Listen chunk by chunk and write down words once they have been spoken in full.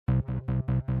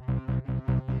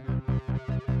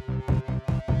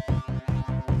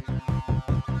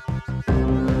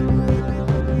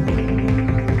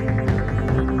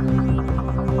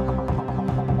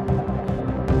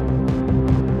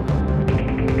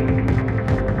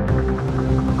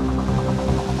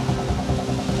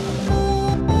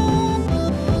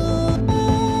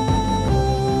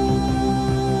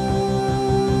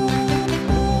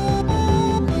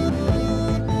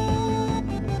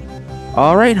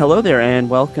All right, hello there,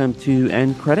 and welcome to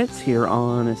End Credits here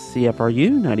on CFRU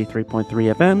 93.3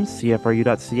 FM,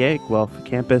 CFRU.ca, Guelph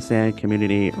Campus and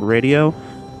Community Radio.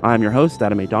 I'm your host,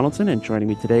 Adam A. Donaldson, and joining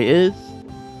me today is...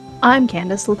 I'm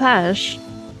Candace Lepage.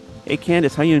 Hey,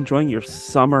 Candace, how you enjoying your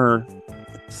summer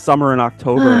in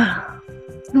October?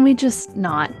 Can we just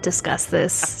not discuss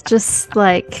this? Just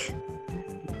like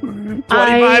 25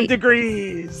 I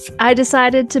degrees! I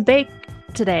decided to bake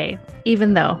today,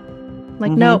 even though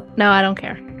Mm-hmm. no, I don't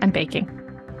care. I'm baking.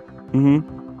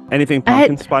 Anything I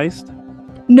pumpkin had spiced?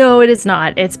 No, it is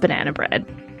not. It's banana bread.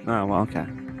 Oh, well, okay.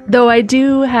 Though I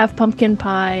do have pumpkin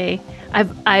pie.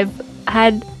 I've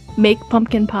had make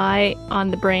pumpkin pie on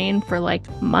the brain for like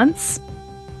months.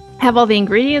 Have all the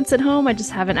ingredients at home. I just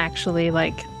haven't actually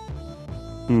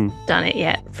Hmm. done it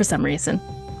yet for some reason.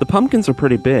 The pumpkins are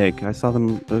pretty big. I saw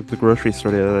them at the grocery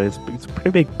store the other day. It's a pretty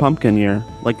big pumpkin here,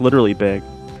 like literally big.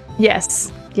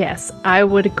 Yes, I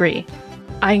would agree.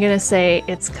 I'm gonna say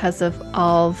it's because of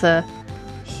all the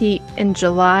heat in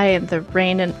July and the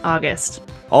rain in August.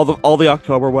 All the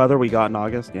October weather we got in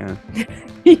August, yeah.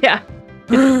 Yeah,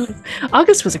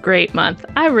 August was a great month.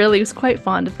 I really was quite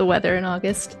fond of the weather in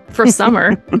August for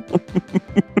summer.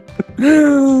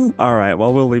 All right,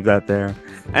 well, we'll leave that there.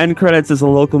 End Credits is a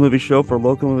local movie show for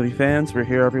local movie fans. We're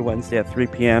here every Wednesday at 3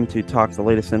 p.m. to talk the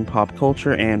latest in pop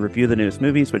culture and review the newest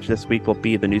movies, which this week will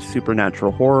be the new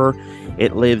supernatural horror,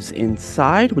 It Lives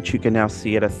Inside, which you can now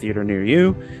see at a theater near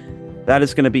you. That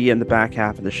is going to be in the back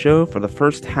half of the show. For the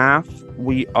first half,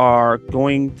 we are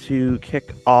going to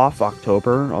kick off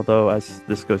October, although as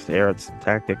this goes to air, it's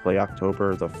technically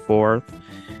October the 4th.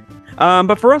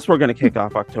 But for us, we're going to kick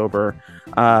off October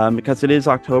because it is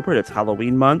October. It's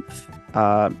Halloween month.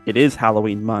 It is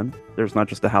Halloween month. There's not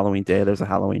just a Halloween day, there's a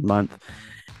Halloween month.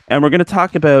 And we're going to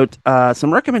talk about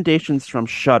some recommendations from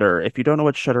Shudder. If you don't know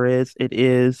what Shudder is, it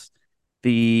is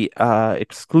the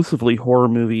exclusively horror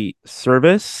movie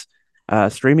service,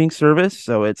 streaming service.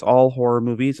 So it's all horror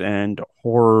movies and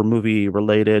horror movie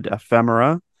related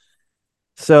ephemera.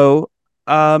 So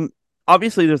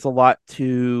obviously, there's a lot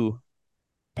to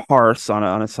parse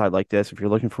on a side like this if you're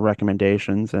looking for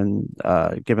recommendations and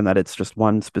given that it's just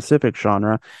one specific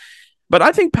genre. But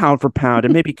I think pound for pound,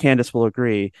 and maybe Candace will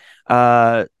agree,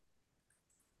 uh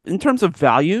in terms of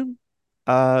value,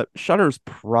 Shudder's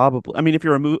probably, I mean, if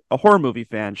you're a horror movie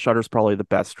fan, Shudder's probably the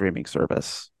best streaming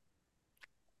service.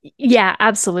 Yeah,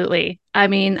 absolutely. I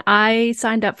mean, I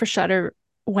signed up for Shudder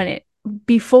when it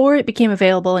before it became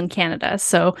available in Canada.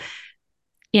 So,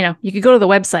 you could go to the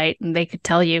website and they could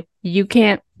tell you you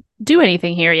can't do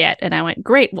anything here yet. And I went,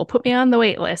 great, well, put me on the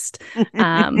wait list.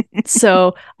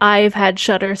 So I've had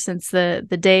Shudder since the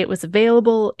day it was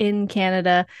available in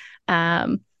Canada.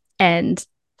 And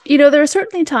there are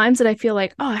certainly times that I feel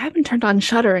like, oh, I haven't turned on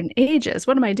Shudder in ages.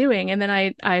 What am I doing? And then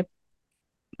I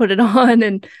put it on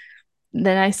and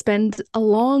then I spend a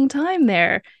long time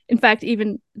there. In fact,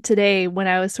 even today when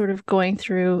I was sort of going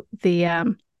through I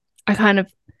kind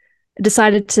of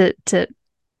decided to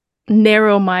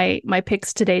narrow my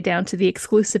picks today down to the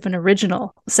exclusive and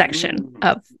original section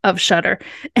of Shudder.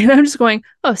 And I'm just going,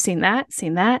 oh, seen that,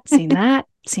 seen that, seen that,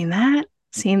 seen that,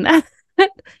 seen that.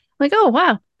 Like, oh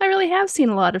wow, I really have seen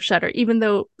a lot of Shudder, even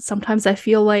though sometimes I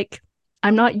feel like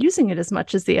I'm not using it as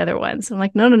much as the other ones. I'm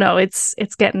like, no, it's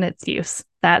getting its use.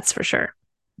 That's for sure.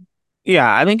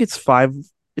 Yeah, I think it's still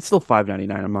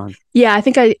 $5.99 a month. Yeah, I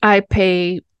think I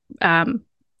pay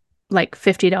like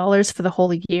 $50 for the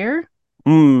whole year,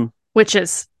 Mm. which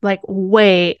is like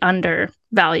way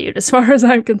undervalued as far as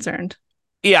I'm concerned.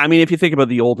 Yeah, I mean, if you think about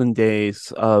the olden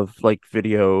days of like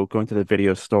going to the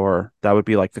video store, that would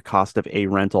be like the cost of a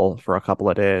rental for a couple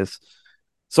of days.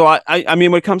 So I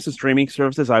mean, when it comes to streaming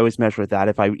services, I always measure that.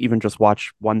 If I even just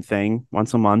watch one thing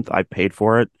once a month, I've paid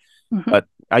for it. Mhm. But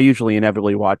I usually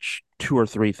inevitably watch two or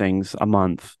three things a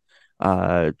month.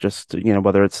 Just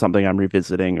whether it's something I'm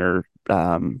revisiting or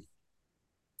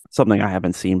something I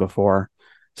haven't seen before.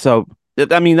 So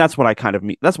I mean, that's what I kind of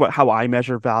mean. That's how I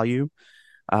measure value.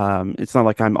 It's not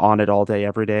like I'm on it all day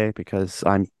every day because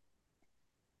I'm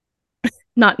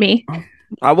Not me.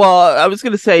 well, I was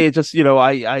gonna say just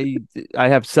I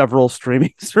have several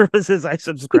streaming services I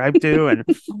subscribe to, and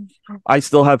I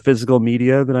still have physical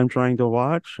media that I'm trying to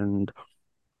watch and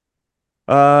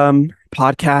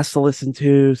podcasts to listen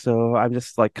to. So I'm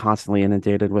just like constantly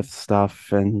inundated with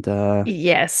stuff, and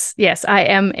Yes, I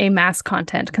am a mass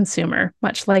content consumer,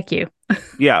 much like you.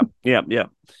 yeah.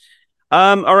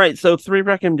 All right, so three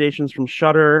recommendations from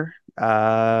Shudder. We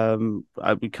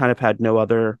kind of had no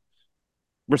other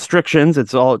restrictions.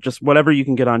 It's all just whatever you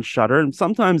can get on Shudder, and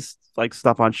sometimes like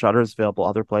stuff on Shudder is available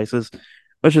other places,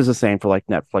 which is the same for like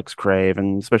Netflix, Crave,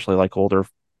 and especially like older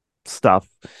stuff.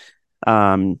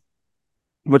 Um,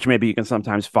 which maybe you can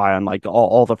sometimes find on like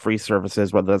all the free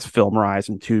services, whether that's FilmRise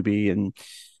and Tubi and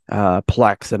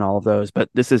Plex and all of those. But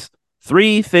this is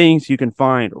three things you can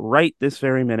find right this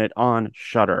very minute on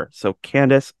Shudder. So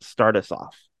Candace, start us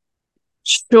off.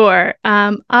 Sure.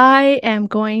 I am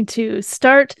going to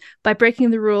start by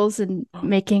breaking the rules and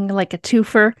making like a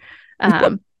twofer.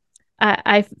 Um,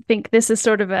 I think this is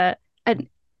sort of an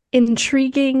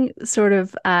intriguing sort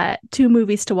of two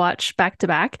movies to watch back to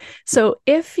back. So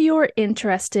if you're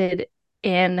interested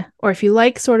in, or if you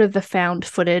like sort of the found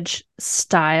footage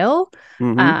style,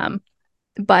 Mm-hmm. um,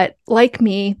 but like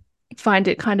me, find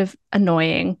it kind of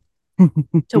annoying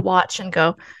to watch and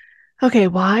go, okay,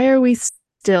 why are we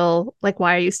still like,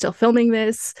 why are you still filming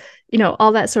this? You know,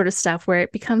 all that sort of stuff where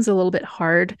it becomes a little bit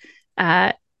hard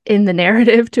uh, in the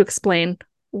narrative to explain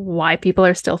why people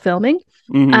are still filming.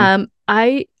 Mm-hmm.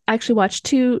 I actually watched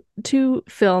two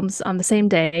films on the same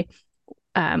day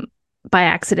um, by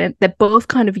accident that both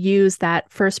kind of use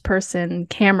that first person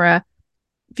camera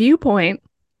viewpoint,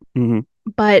 Mm-hmm.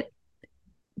 but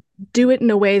do it in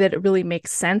a way that it really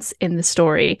makes sense in the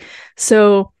story.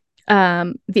 So,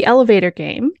 the Elevator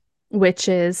Game, which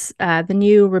is the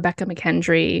new Rebecca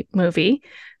McKendry movie,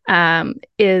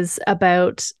 is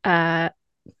about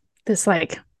this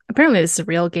like apparently this is a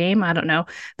real game. I don't know,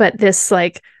 but this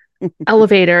like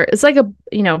elevator is like a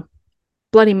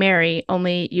Bloody Mary,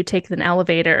 only you take an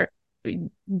elevator,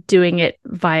 doing it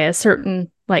via certain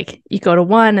like you go to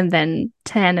one and then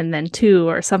 10 and then two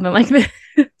or something like this.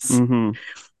 Mm-hmm.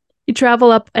 You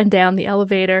travel up and down the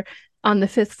elevator. On the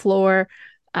fifth floor,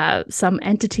 some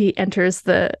entity enters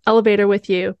the elevator with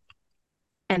you,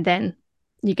 and then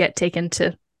you get taken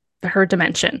to her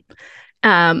dimension.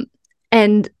 Um,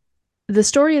 and the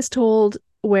story is told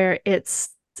where it's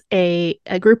a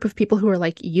group of people who are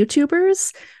like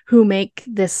YouTubers who make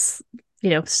this,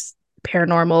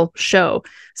 paranormal show.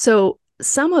 So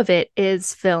some of it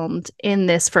is filmed in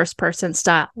this first person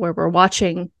style where we're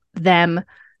watching them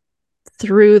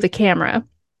through the camera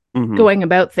Mm-hmm. going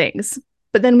about things.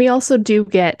 But then we also do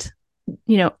get,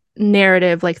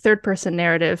 narrative, like third person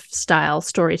narrative style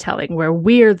storytelling where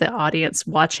we're the audience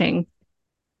watching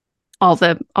all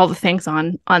the things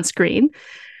on screen.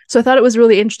 So I thought it was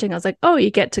really interesting. I was like, oh, you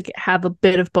get to have a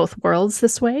bit of both worlds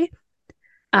this way.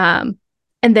 Um,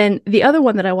 and then the other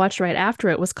one that I watched right after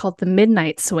it was called The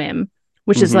Midnight Swim,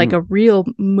 which is like Mm-hmm. a real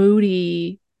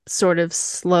moody, sort of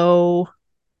slow,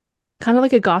 kind of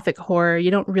like a gothic horror.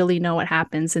 You don't really know what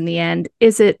happens in the end.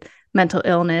 Is it mental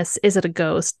illness? Is it a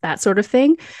ghost? That sort of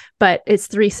thing. But it's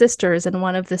three sisters, and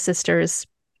one of the sisters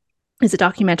is a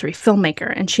documentary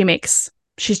filmmaker, and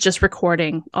she's just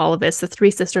recording all of this. The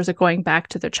three sisters are going back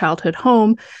to their childhood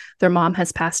home. Their mom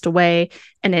has passed away,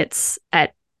 and it's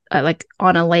at like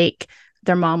on a lake.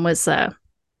 Their mom was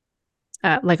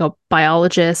like a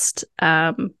biologist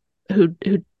who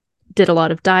did a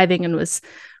lot of diving and was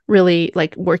really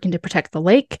like working to protect the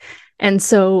lake. And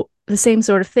so the same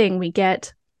sort of thing, we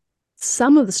get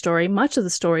some of the story, much of the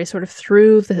story, sort of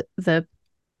through the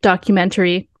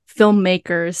documentary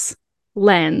filmmaker's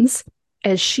lens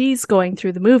as she's going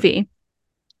through the movie.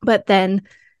 But then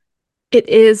it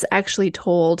is actually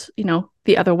told,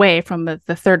 the other way from the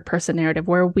third person narrative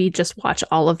where we just watch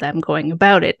all of them going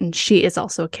about it. And she is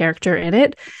also a character in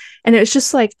it. And it's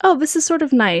just like, oh, this is sort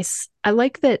of nice. I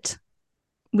like that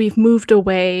we've moved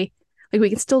away. Like we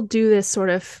can still do this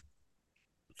sort of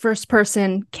first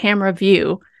person camera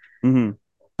view, Mm-hmm.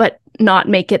 but not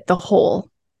make it the whole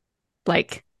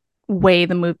like way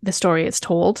the story is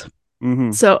told.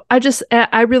 Mm-hmm. So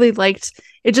I really liked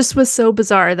it. Just was so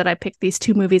bizarre that I picked these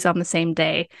two movies on the same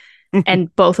day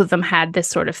and both of them had this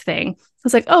sort of thing. I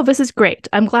was like, oh, this is great.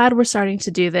 I'm glad we're starting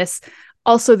to do this.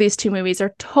 Also, these two movies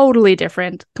are totally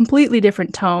different, completely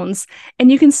different tones. And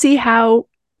you can see how,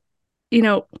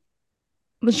 the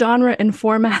genre and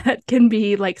format can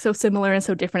be like so similar and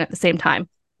so different at the same time.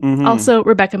 Mm-hmm. Also,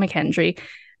 Rebecca McKendry.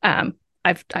 Um,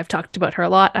 I've talked about her a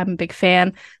lot. I'm a big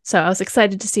fan. So I was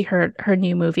excited to see her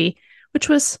new movie, which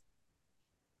was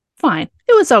fine.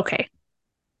 It was okay.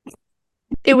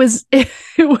 It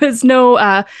was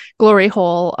no glory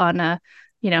hole on a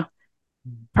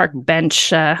park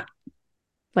bench like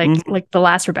the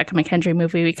last Rebecca McKendry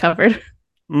movie we covered.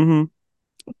 Mm-hmm.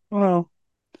 Well,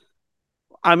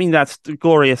 I mean, that's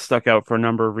Gloria stuck out for a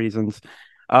number of reasons.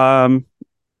 Um,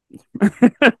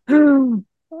 go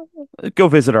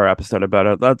visit our episode about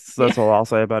it. That's Yeah. all I'll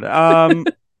say about it.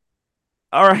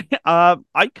 All right.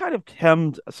 I kind of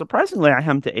surprisingly, I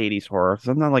hemmed to 80s horror.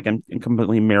 So I'm not like I'm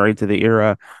completely married to the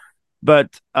era,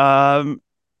 but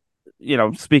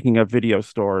speaking of video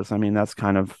stores, I mean, that's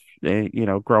kind of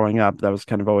growing up, that was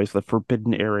kind of always the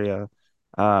forbidden area,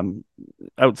 um,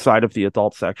 outside of the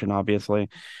adult section, obviously.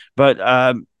 But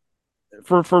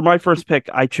for my first pick,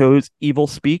 I chose Evil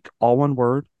Speak, all one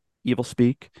word, Evil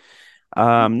Speak.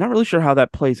 Not really sure how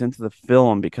that plays into the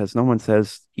film because no one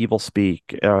says evil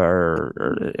speak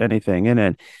or anything in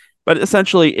it. But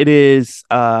essentially, it is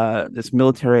this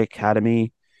military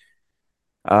academy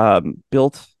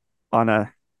built on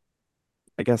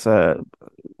I guess,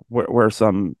 where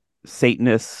some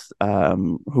Satanists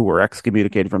who were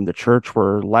excommunicated from the church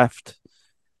were left.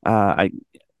 I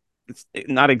It's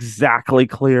not exactly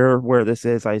clear where this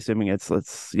is. I assuming it's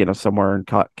somewhere in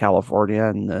California,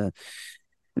 and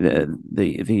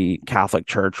the Catholic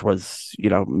Church was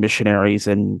missionaries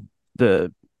in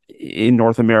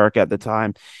North America at the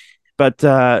time. But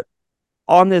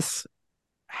on this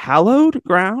hallowed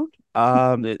ground,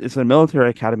 it's a military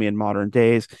academy in modern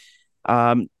days.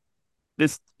 Um,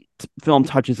 this film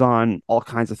touches on all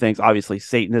kinds of things. Obviously,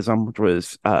 Satanism, which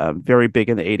was very big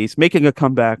in the 80s, making a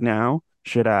comeback now,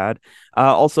 should add.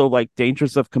 Also, like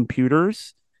dangers of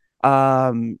computers,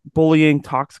 bullying,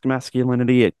 toxic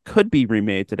masculinity. It could be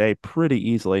remade today pretty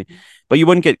easily, but you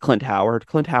wouldn't get Clint Howard.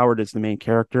 Clint Howard is the main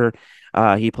character.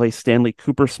 He plays Stanley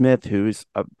Cooper Smith, who's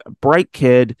a bright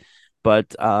kid,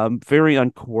 but very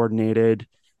uncoordinated,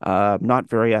 not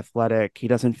very athletic. He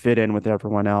doesn't fit in with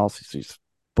everyone else. He's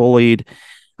bullied.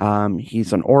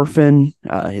 He's an orphan.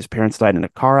 His parents died in a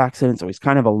car accident, so he's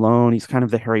kind of alone. He's kind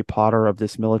of the Harry Potter of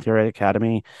this military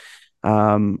academy,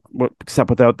 except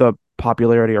without the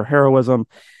popularity or heroism,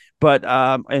 but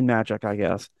and magic, I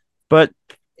guess. But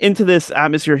into this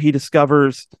atmosphere, he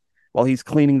discovers, while he's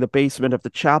cleaning the basement of the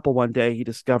chapel one day, he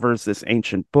discovers this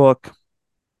ancient book,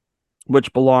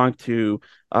 which belonged to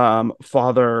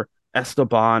Father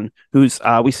Esteban, who's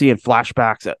we see in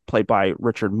flashbacks played by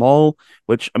Richard Mull,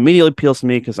 which immediately appeals to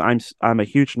me because I'm a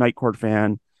huge Night Court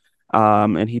fan,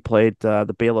 and he played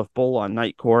the Bailiff Bull on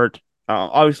Night Court.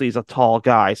 Obviously, he's a tall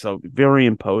guy, so very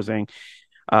imposing.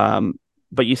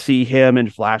 But you see him in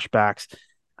flashbacks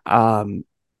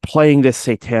playing this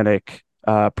satanic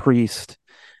priest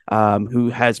who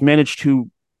has managed to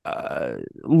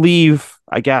leave,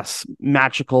 I guess,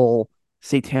 magical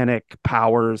satanic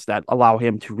powers that allow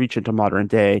him to reach into modern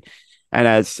day. And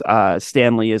as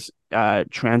Stanley is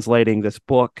translating this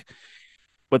book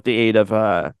with the aid of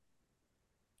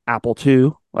Apple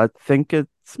II, I think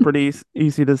it's pretty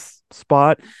easy to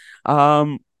spot.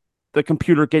 The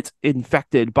computer gets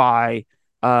infected by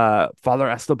Father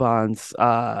Esteban's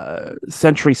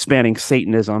century-spanning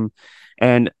Satanism,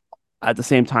 and at the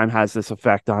same time has this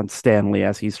effect on Stanley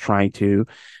as he's trying to.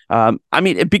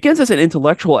 It begins as an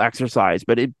intellectual exercise,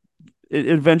 but it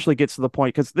eventually gets to the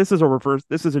point, because this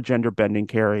is a gender bending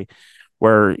Carrie,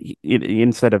 where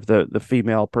instead of the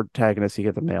female protagonist, you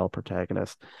get the male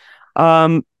protagonist.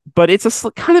 But it's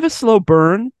a kind of a slow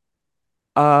burn.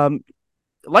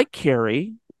 Like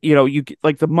Carrie, you get,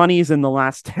 like, the money's in the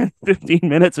last 10-15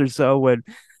 minutes or so when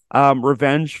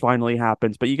revenge finally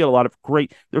happens, but you get a lot of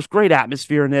there's great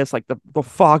atmosphere in this. Like the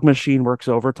fog machine works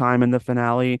overtime in the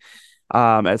finale,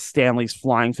 as Stanley's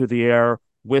flying through the air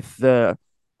with the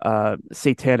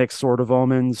satanic sword of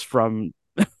omens from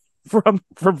from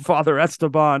Father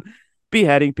Esteban,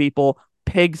 beheading people,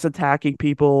 pigs attacking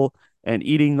people and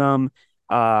eating them.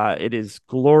 It is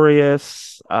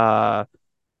glorious. The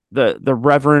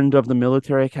Reverend of the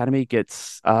military academy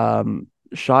gets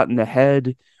shot in the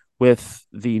head with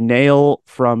the nail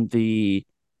from the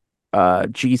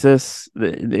Jesus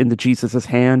in the Jesus's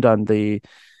hand on the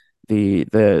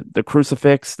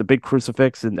crucifix, the big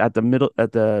crucifix, and at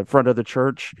the front of the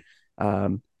church.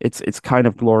 It's kind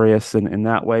of glorious in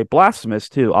that way, blasphemous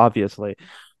too, obviously,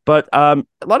 but a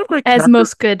lot of great as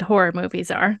most good horror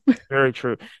movies are. Very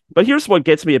true. But here's what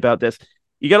gets me about this: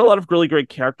 you got a lot of really great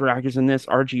character actors in this.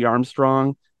 R.G.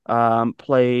 Armstrong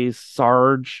plays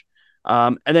Sarge,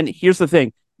 and then here's the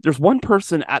thing: there's one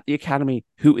person at the academy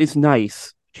who is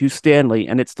nice to Stanley,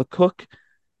 and it's the cook,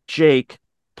 Jake,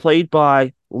 played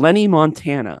by Lenny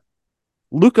Montana,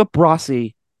 Luca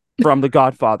Brasi from The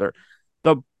Godfather.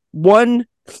 The one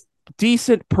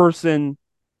decent person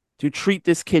to treat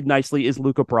this kid nicely is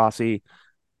Luca Brasi,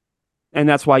 and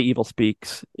that's why Evil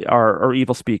Speaks or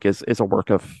Evil Speak is a work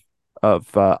of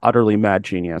utterly mad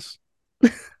genius.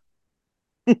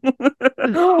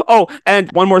 Oh,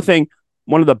 and one more thing.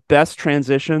 One of the best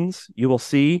transitions you will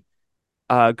see,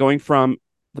 going from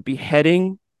the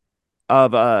beheading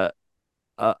of a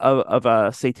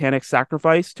satanic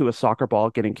sacrifice to a soccer ball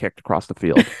getting kicked across the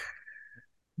field.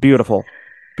 Beautiful,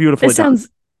 beautifully done.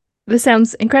 This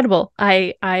sounds incredible.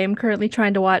 I am currently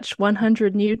trying to watch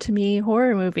 100 new to me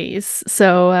horror movies,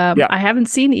 so Yeah. I haven't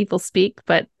seen Evil Speak,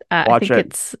 but Watch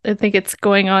it. I think it's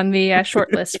going on the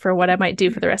short list for what I might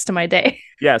do for the rest of my day.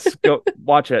 Yes, go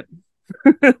watch it.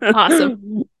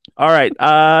 Awesome. All right.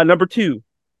 Number two.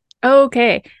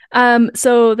 Okay.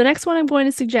 So the next one I'm going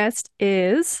to suggest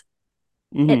is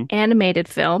an Hmm. animated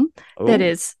film that Oh.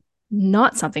 is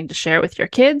not something to share with your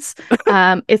kids.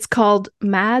 It's called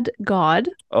Mad God.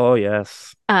 Oh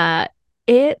yes. Uh,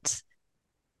 it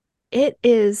it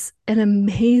is an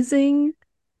amazing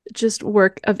just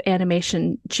work of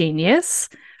animation genius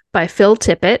by Phil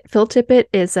Tippett. Phil Tippett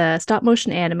is a stop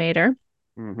motion animator,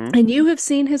 Hmm. and you have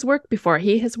seen his work before.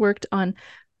 He has worked on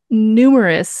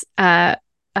numerous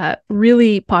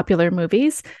really popular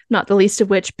movies, not the least of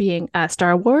which being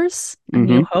Star Wars: A Hmm.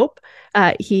 New Hope.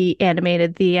 He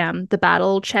animated the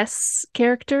battle chess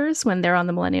characters when they're on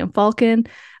the Millennium Falcon.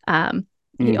 He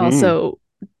Hmm. also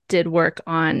did work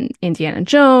on Indiana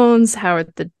Jones,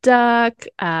 Howard the Duck,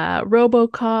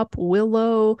 RoboCop,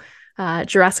 Willow,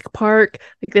 Jurassic Park.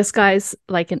 Like this guy's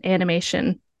like an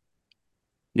animation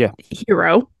Yeah.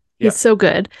 hero. Yeah. He's so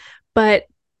good. But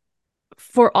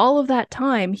for all of that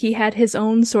time, he had his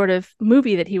own sort of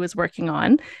movie that he was working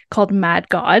on called Mad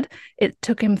God. It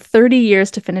took him 30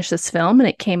 years to finish this film, and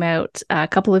it came out a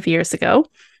couple of years ago.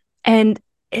 And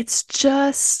it's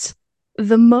just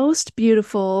the most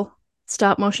beautiful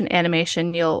stop motion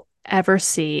animation you'll ever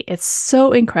see. It's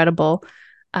so incredible.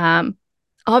 Um,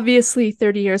 Obviously,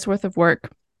 30 years worth of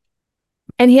work.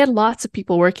 And he had lots of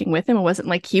people working with him. It wasn't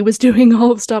like he was doing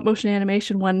all of stop motion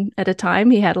animation one at a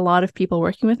time. He had a lot of people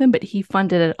working with him, but he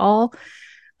funded it all.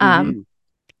 Um, Hmm.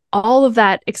 all of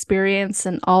that experience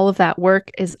and all of that work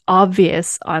is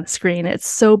obvious on screen. It's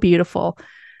so beautiful.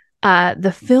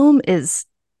 The film is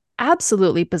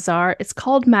absolutely bizarre. It's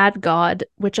called Mad God,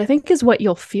 which I think is what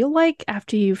you'll feel like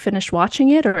after you finish watching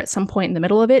it or at some point in the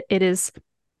middle of it. It is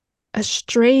a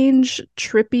strange,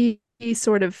 trippy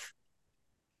sort of,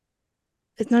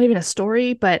 it's not even a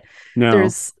story, but No.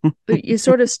 there's, you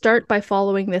sort of start by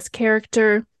following this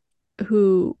character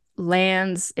who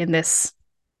lands in this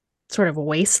sort of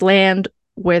wasteland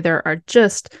where there are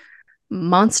just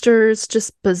monsters,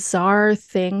 just bizarre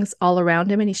things all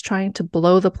around him, and he's trying to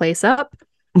blow the place up.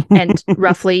 And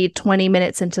roughly 20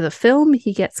 minutes into the film,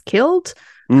 he gets killed.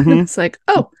 Hmm. It's like,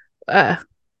 oh, uh,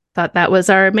 thought that was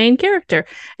our main character.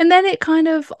 And then it kind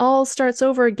of all starts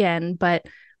over again, but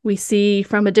we see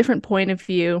from a different point of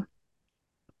view,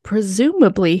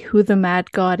 presumably who the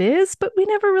mad god is, but we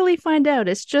never really find out.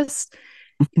 It's just,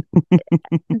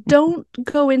 don't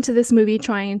go into this movie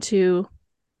trying to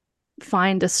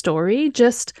find a story.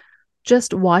 Just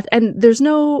watch, and there's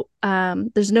no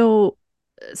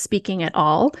speaking at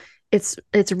all. It's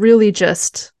really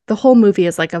just the whole movie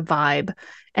is like a vibe,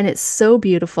 and it's so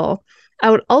beautiful. I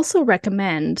would also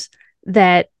recommend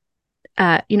that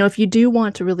if you do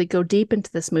want to really go deep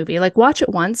into this movie, like watch it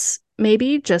once,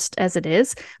 maybe just as it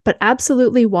is, but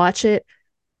absolutely watch it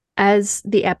as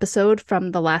the episode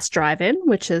from The Last Drive-In,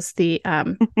 which is the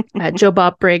Joe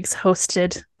Bob Briggs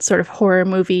hosted sort of horror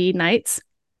movie nights.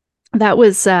 That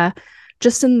was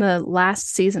just in the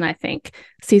last season, I think,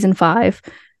 season 5.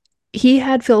 He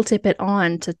had Phil Tippett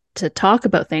on to talk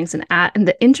about things, and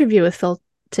the interview with Phil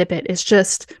Tippett is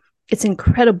just, it's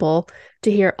incredible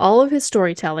to hear all of his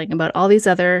storytelling about all these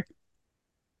other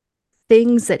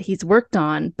things that he's worked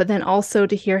on, but then also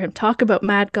to hear him talk about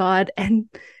Mad God, and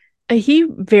he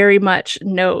very much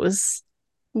knows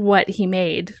what he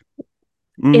made,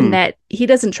 in Hmm. that he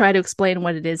doesn't try to explain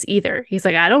what it is either. He's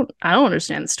like, I don't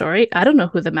understand the story. I don't know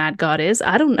who the Mad God is.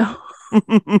 I don't know.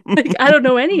 Like, I don't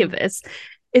know any of this.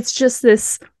 It's just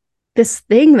this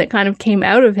thing that kind of came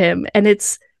out of him, and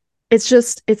it's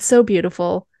so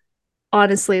beautiful.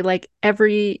 Honestly, like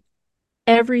every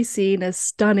scene is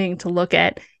stunning to look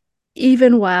at,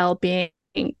 even while being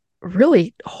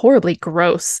really horribly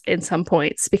gross in some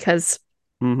points, because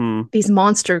Hmm. these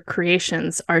monster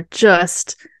creations are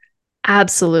just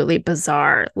absolutely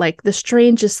bizarre. Like the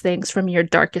strangest things from your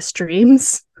darkest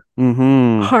dreams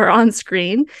Hmm. are on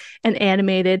screen and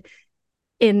animated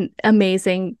in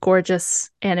amazing,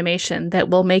 gorgeous animation that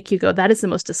will make you go, that is the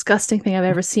most disgusting thing I've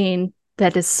ever seen.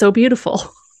 That is so beautiful.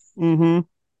 Hmm.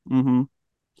 Hmm.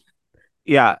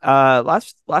 Yeah,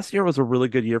 last year was a really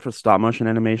good year for stop motion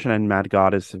animation, and Mad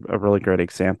God is a really great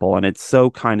example. And it's so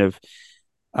kind of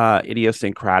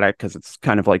idiosyncratic because it's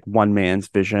kind of like one man's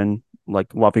vision,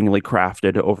 like lovingly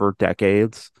crafted over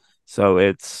decades. So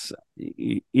it's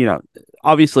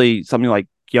obviously something like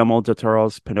Guillermo del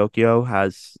Toro's Pinocchio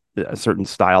has a certain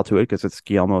style to it because it's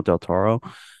Guillermo del Toro.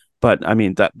 But I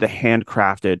mean that the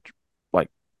handcrafted like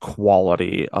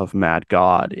quality of Mad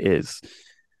God is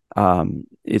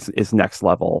next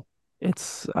level.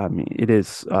 I mean, it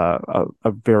is a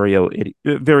very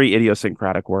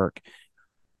idiosyncratic work.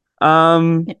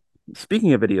 Um, Yeah.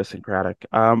 Speaking of idiosyncratic,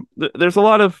 there's a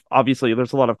lot of obviously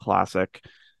there's a lot of classic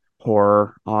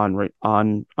horror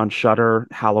on Shudder.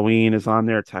 Halloween is on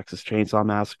there. Texas Chainsaw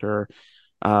Massacre.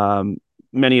 Um,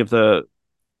 Many of the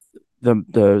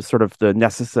sort of the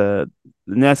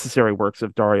necessary works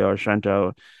of Dario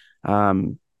Argento,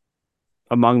 um,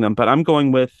 among them. But I'm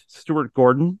going with Stuart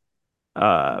Gordon,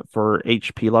 for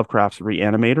H.P. Lovecraft's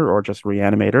Reanimator, or just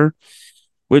Reanimator,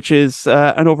 which is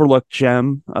an overlooked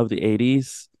gem of the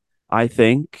 80s, I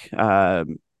think,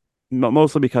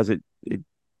 mostly because it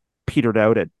petered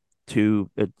out at two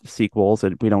sequels,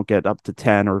 and we don't get up to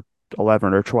 10 or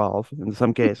 11 or 12 in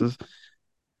some cases.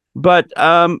 But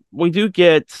we do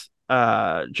get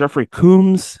Jeffrey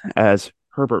Combs as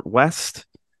Herbert West,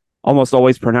 almost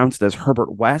always pronounced as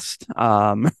Herbert West.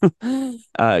 You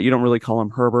don't really call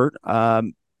him Herbert,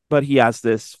 but he has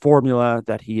this formula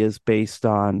that he is based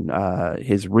on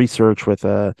his research with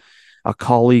a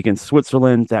colleague in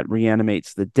Switzerland that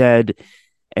reanimates the dead.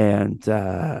 And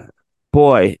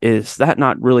boy, is that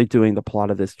not really doing the plot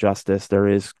of this justice. There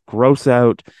is gross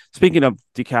out. Speaking of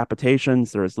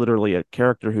decapitations, there is literally a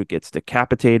character who gets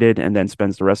decapitated and then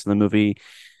spends the rest of the movie,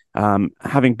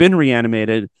 having been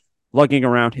reanimated, lugging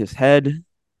around his head,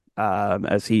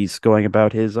 as he's going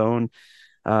about his own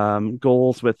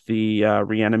goals with the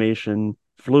reanimation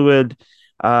fluid.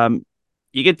 Um,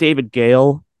 you get David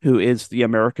Gale, who is the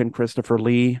American Christopher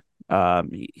Lee.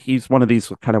 He's one of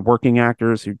these kind of working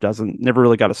actors who doesn't never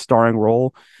really got a starring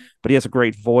role, but he has a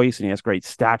great voice and he has great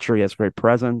stature. He has great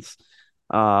presence.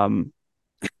 Um,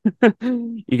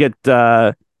 you get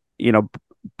you know,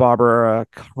 Barbara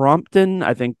Crampton.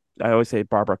 I think I always say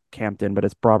Barbara Campton, but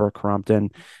it's Barbara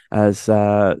Crampton as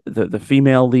the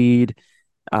female lead.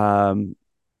 Um,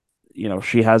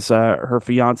 she has her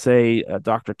fiance,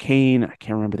 Dr. Kane. I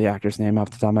can't remember the actor's name off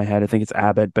the top of my head. I think it's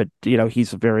Abbott, but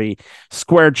he's a very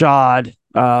square jawed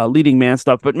leading man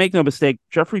stuff. But make no mistake,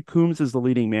 Jeffrey Combs is the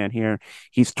leading man here.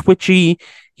 He's twitchy,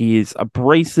 he's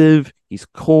abrasive, he's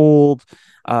cold.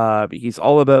 He's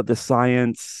all about the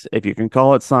science, if you can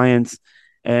call it science.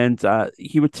 And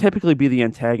he would typically be the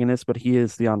antagonist, but he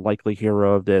is the unlikely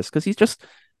hero of this because he's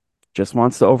just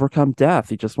wants to overcome death.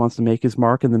 He just wants to make his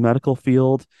mark in the medical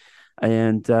field.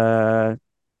 And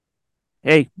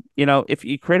hey, if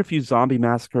you create a few zombie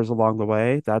massacres along the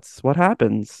way, that's what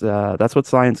happens. That's what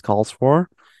science calls for.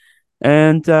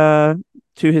 And to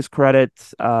his credit,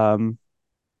 I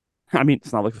mean,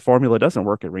 it's not like the formula doesn't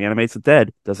work. It reanimates the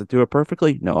dead. Does it do it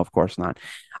perfectly? No, of course not.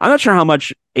 I'm not sure how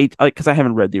much, because I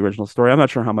haven't read the original story, I'm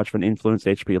not sure how much of an influence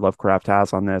H.P. Lovecraft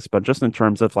has on this, but just in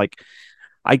terms of like,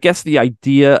 I guess the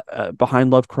idea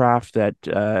behind Lovecraft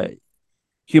that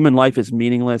human life is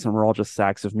meaningless and we're all just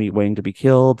sacks of meat waiting to be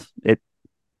killed, it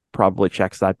probably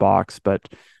checks that box. But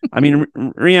I mean,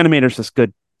 Reanimator's just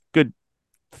good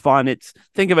fun.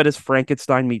 Think of it as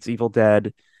Frankenstein meets Evil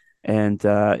Dead, and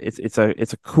it's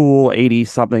a cool 80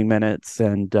 something minutes,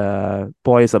 and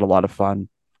boy, is it a lot of fun.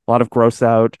 A lot of gross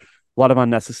out, a lot of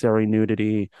unnecessary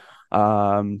nudity.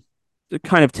 Um,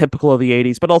 Kind of typical of the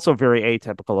 80s, but also very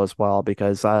atypical as well,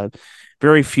 because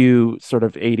very few sort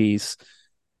of 80s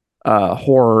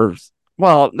horrors.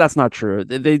 Well, that's not true.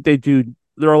 They do.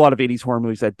 There are a lot of 80s horror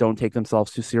movies that don't take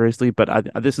themselves too seriously, but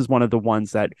this is one of the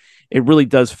ones that it really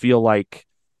does feel like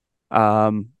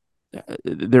um,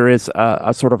 there is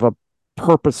a sort of a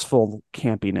purposeful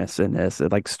campiness in this.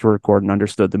 Like Stuart Gordon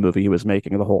understood the movie he was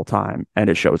making the whole time, and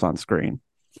it shows on screen.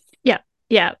 Yeah.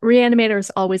 Yeah. Reanimator is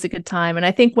always a good time. And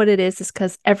I think what it is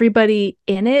because everybody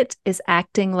in it is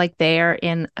acting like they are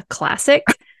in a classic.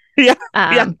 Yeah.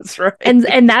 Yeah, that's right.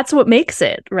 And that's what makes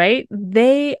it, right?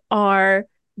 They're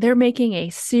making a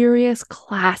serious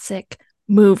classic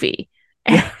movie.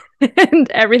 Yeah. And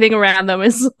everything around them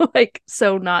is like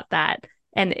so not that.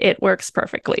 And it works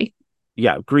perfectly.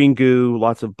 Yeah, green goo,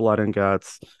 lots of blood and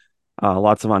guts,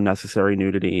 lots of unnecessary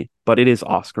nudity, but it is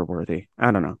Oscar worthy.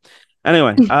 I don't know.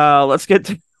 Anyway, let's get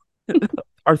to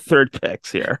our third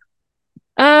picks here.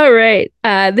 All right.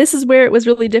 This is where it was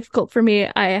really difficult for me.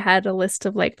 I had a list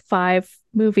of like 5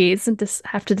 movies and just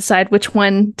have to decide which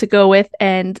one to go with.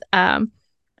 And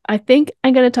I think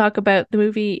I'm going to talk about the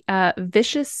movie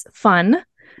Vicious Fun,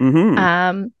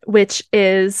 which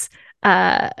is,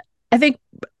 I think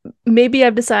maybe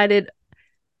I've decided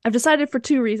for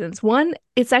 2 reasons. One,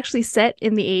 it's actually set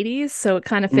in the 80s, so it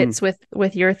kind of fits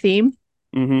with your theme.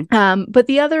 But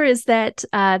the other is that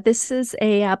this is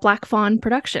a Black Fawn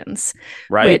Productions,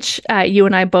 right? Which you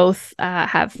and I both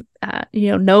have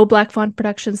know Black Fawn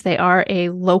Productions. They are a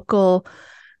local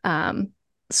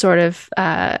sort of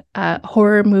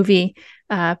horror movie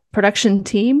production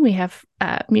team. We have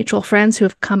mutual friends who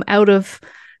have come out of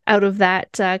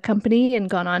that company and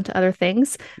gone on to other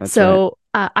things. That's right. So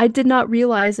I did not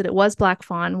realize that it was Black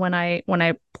Fawn when I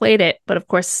played it, but of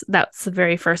course that's the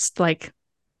very first like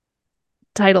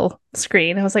title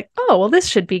screen. I was like, oh well, this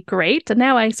should be great, and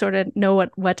now I sort of know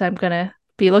what I'm gonna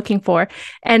be looking for.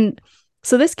 And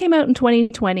so this came out in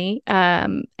 2020,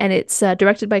 and it's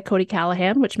directed by Cody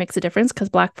Callahan, which makes a difference because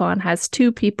Black Fawn has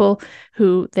two people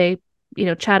who they,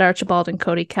 Chad Archibald and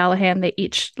Cody Callahan. They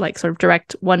each like sort of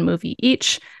direct one movie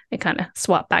each. They kind of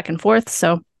swap back and forth.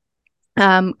 So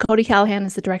Cody Callahan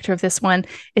is the director of this one.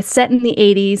 It's set in the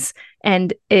 80s,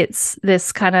 and it's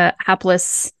this kind of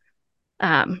hapless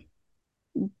um,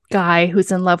 guy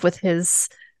who's in love with his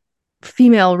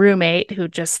female roommate who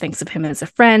just thinks of him as a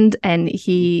friend, and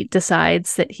he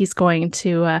decides that he's going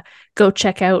to go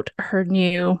check out her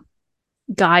new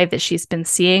guy that she's been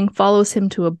seeing, follows him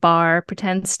to a bar,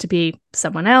 pretends to be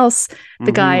someone else.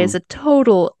 The guy Mm-hmm. is a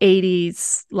total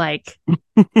 80s like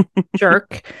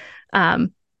jerk.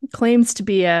 Claims to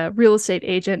be a real estate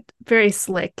agent, very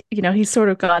slick. He's sort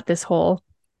of got this whole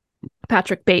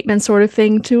Patrick Bateman sort of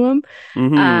thing to him.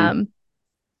 Mm-hmm.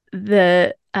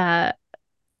 The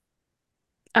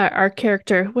our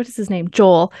character, what is his name?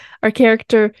 Joel. Our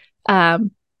character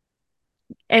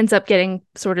ends up getting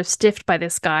sort of stiffed by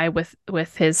this guy with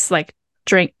his like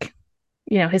drink,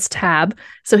 his tab.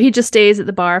 So he just stays at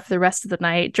the bar for the rest of the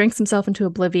night, drinks himself into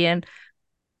oblivion,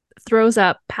 throws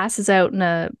up, passes out in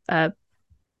a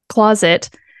closet,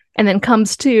 and then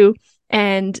comes to.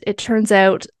 And it turns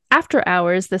out after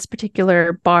hours, this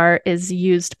particular bar is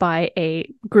used by a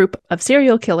group of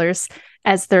serial killers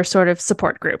as their sort of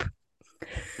support group.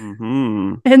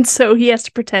 Mm-hmm. And so he has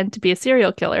to pretend to be a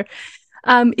serial killer.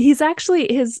 He's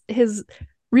actually his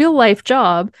real life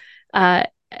job,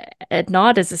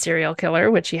 not as a serial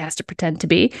killer, which he has to pretend to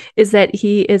be, is that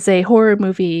he is a horror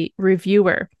movie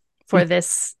reviewer for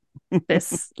this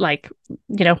like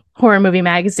horror movie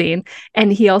magazine.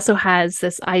 And he also has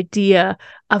this idea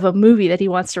of a movie that he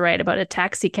wants to write about a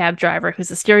taxi cab driver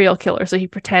who's a serial killer, so he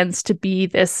pretends to be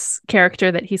this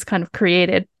character that he's kind of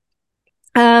created.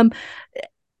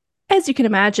 As you can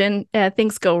imagine,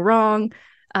 things go wrong.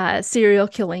 Serial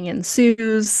killing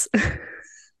ensues.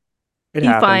 It He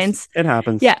happens. finds, It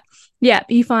happens. yeah,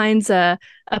 he finds a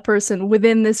person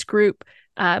within this group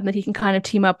that he can kind of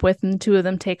team up with, and two of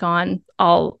them take on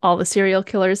all the serial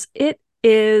killers. It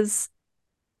is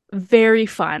very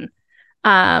fun.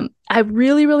 I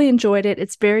really, really enjoyed it.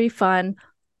 It's very fun.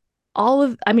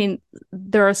 I mean,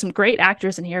 there are some great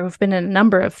actors in here who've been in a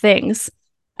number of things.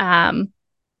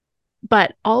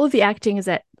 But all of the acting is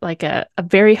at like a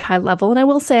very high level. And I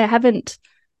will say I haven't,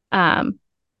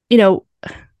 you know,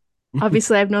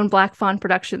 obviously I've known Black Fawn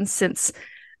Productions since,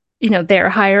 they're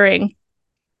hiring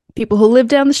people who live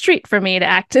down the street for me to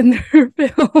act in their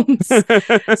films.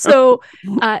 So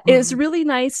it's really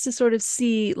nice to sort of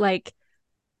see like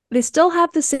they still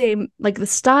have the same, like the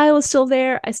style is still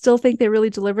there. I still think they really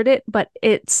delivered it, but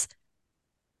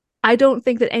I don't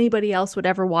think that anybody else would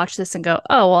ever watch this and go,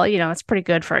 oh, well, it's pretty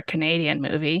good for a Canadian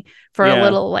movie, for a Yeah.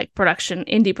 little like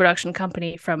indie production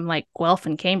company from like Guelph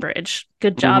and Cambridge.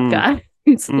 Good job, Mm-hmm. guys.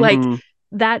 It's like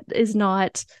Mm-hmm. that is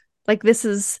not like this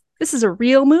is a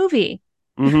real movie.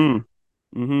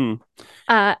 Mm-hmm.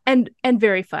 Mm-hmm. And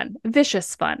very fun.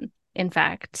 Vicious fun, in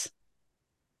fact.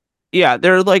 Yeah,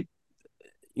 they're like,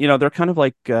 they're kind of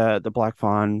like the Black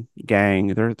Fawn gang.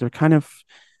 They're kind of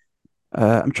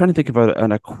I'm trying to think about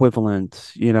an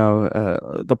equivalent,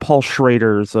 the Paul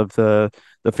Schraders of the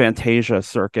Fantasia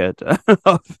circuit.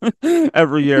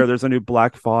 Every year there's a new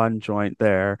Black Fawn joint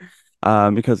there,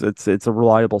 because it's a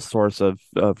reliable source of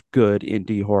good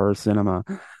indie horror cinema.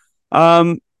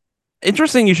 Um,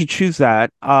 Interesting you should choose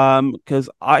that, because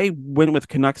I went with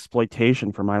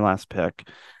Canucksploitation for my last pick.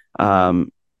 Mhm.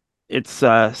 Um, it's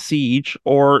Siege,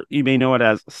 or you may know it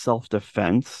as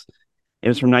Self-Defense. It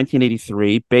was from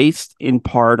 1983, based in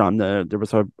part on there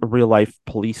was a real life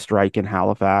police strike in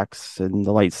Halifax in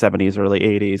the late 70s, early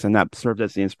 80s, and that served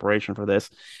as the inspiration for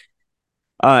this.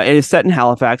 It is set in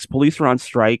Halifax. Police are on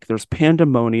strike. There's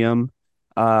pandemonium.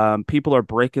 People are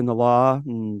breaking the law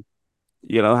and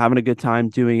having a good time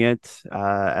doing it.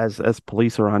 As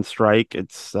police are on strike,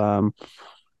 it's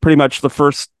pretty much the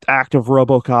first act of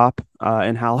RoboCop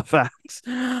in Halifax.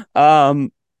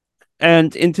 Um,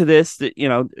 and into this,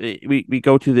 we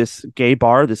go to this gay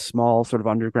bar, this small sort of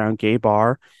underground gay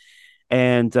bar,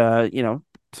 and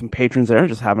some patrons there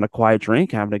just having a quiet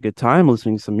drink, having a good time,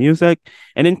 listening to some music,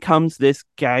 and in comes this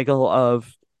gaggle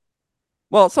of,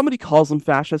 well, somebody calls them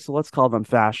fascists, so let's call them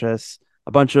fascists.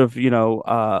 A bunch of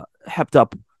hepped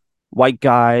up white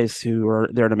guys who are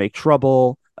there to make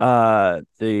trouble.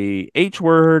 The H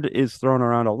word is thrown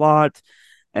around a lot,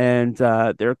 and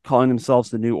they're calling themselves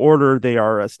the New Order. They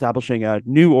are establishing a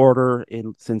new order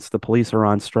since the police are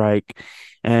on strike,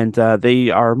 and they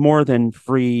are more than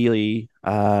freely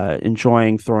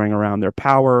enjoying throwing around their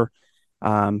power.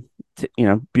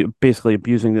 Basically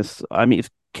abusing this. I mean,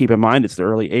 keep in mind it's the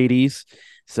early '80s,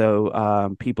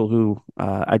 so people who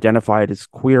identified as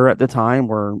queer at the time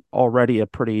were already a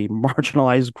pretty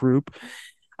marginalized group.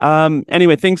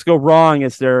 Anyway, things go wrong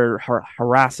as they're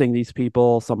harassing these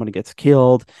people. Someone gets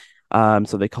killed.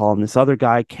 So they call him this other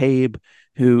guy, Cabe,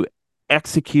 who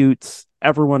executes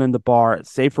everyone in the bar,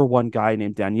 save for one guy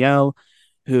named Danielle,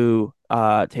 who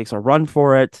takes a run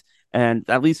for it. And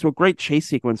that leads to a great chase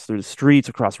sequence through the streets,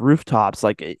 across rooftops.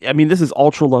 Like, I mean, this is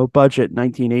ultra low budget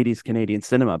 1980s Canadian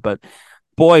cinema, but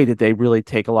boy, did they really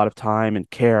take a lot of time and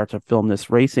care to film this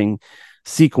racing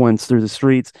sequence through the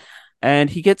streets. And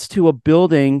he gets to a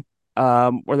building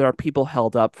where there are people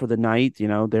held up for the night. You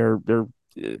know, they're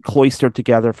cloistered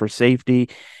together for safety.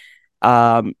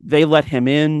 They let him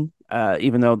in,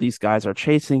 even though these guys are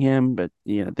chasing him, but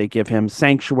they give him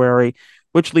sanctuary,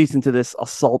 which leads into this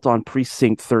assault on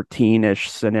Precinct 13-ish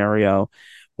scenario,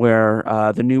 where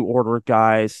the New Order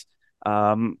guys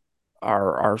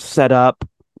are set up,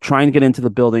 trying to get into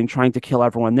the building, trying to kill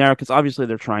everyone there, because obviously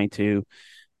they're trying to,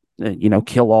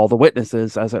 kill all the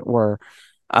witnesses, as it were.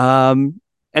 And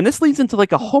this leads into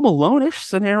like a Home Alone-ish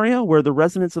scenario where the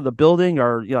residents of the building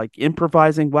are like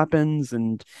improvising weapons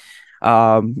and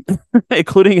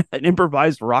including an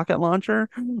improvised rocket launcher,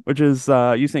 which is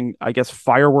using, I guess,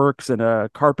 fireworks and a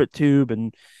carpet tube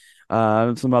and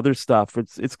some other stuff.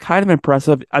 It's kind of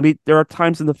impressive. I mean, there are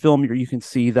times in the film where you can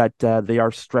see that they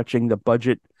are stretching the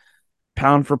budget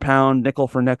pound for pound, nickel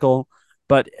for nickel,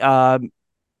 but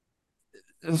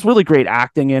there's really great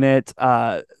acting in it.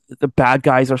 The bad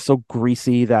guys are so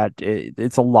greasy that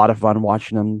it's a lot of fun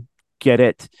watching them get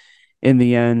it in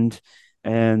the end.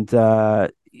 And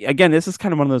again, this is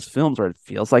kind of one of those films where it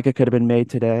feels like it could have been made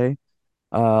today,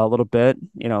 a little bit.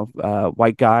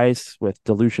 White guys with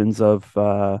delusions of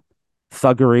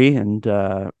thuggery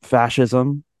and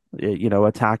fascism,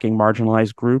 attacking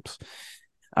marginalized groups.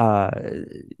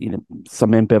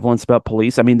 Some ambivalence about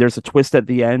police. I mean, there's a twist at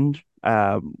the end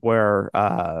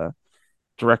where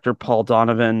director Paul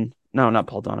Donovan, no, not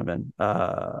Paul Donovan.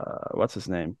 What's his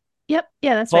name? Yep,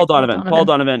 yeah, that's Paul right. Donovan. Paul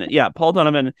Donovan. Yeah, Paul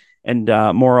Donovan and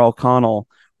Maura O'Connell,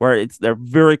 where they're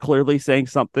very clearly saying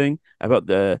something about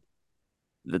the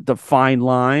fine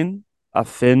line, a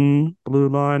thin blue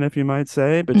line, if you might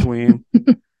say, between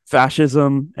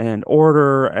fascism and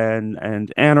order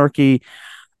and anarchy.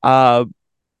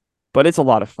 But it's a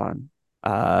lot of fun.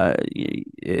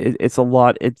 It's a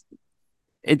lot.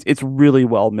 It's really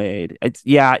well made.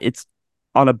 It's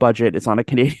on a budget. It's on a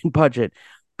Canadian budget,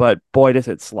 but boy, does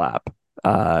it slap.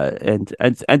 And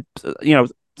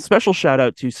special shout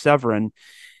out to Severin.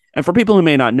 And for people who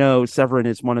may not know, Severin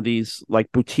is one of these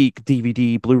like boutique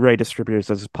DVD Blu-ray distributors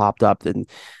that has popped up and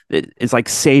it is like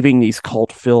saving these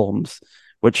cult films,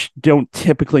 which don't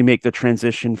typically make the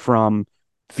transition from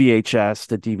VHS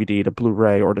to DVD to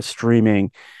Blu-ray or to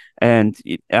streaming. And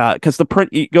because the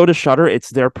print, you go to Shudder, it's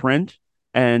their print,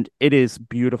 and it is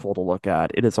beautiful to look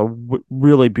at. It is a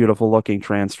really beautiful looking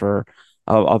transfer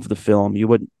of the film. You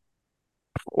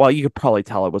could probably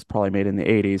tell it was probably made in the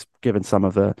 '80s, given some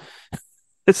of the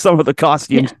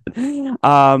costumes.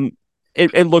 Yeah.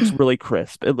 It looks really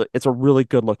crisp. It's a really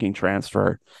good looking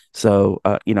transfer. So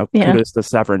kudos to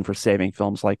Severin for saving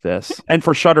films like this, and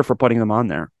for Shudder for putting them on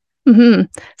there. Mm-hmm.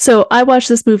 So I watched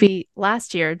this movie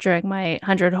last year during my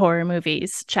 100 horror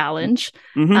movies challenge.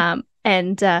 Mm-hmm.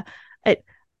 And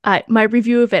my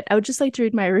review of it, I would just like to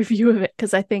read my review of it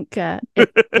because I think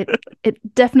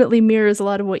it definitely mirrors a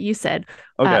lot of what you said.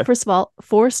 Okay. First of all,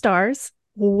 4 stars.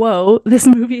 Whoa, this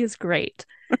movie is great.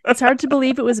 It's hard to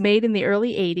believe it was made in the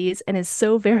early 80s and is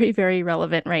so very, very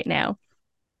relevant right now.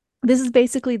 This is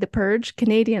basically The Purge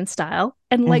Canadian style.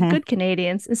 And like good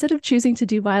Canadians, instead of choosing to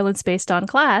do violence based on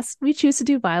class, we choose to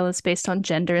do violence based on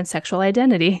gender and sexual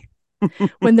identity.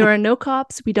 When there are no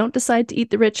cops, we don't decide to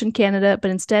eat the rich in Canada,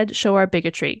 but instead show our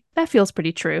bigotry. That feels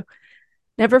pretty true.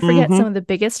 Never forget some of the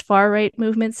biggest far-right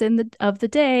movements of the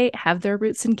day have their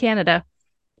roots in Canada.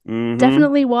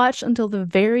 Definitely watch until the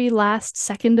very last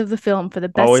second of the film for the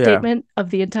best statement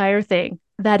of the entire thing.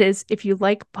 That is, if you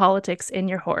like politics in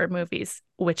your horror movies,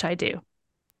 which I do.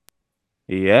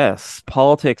 Yes,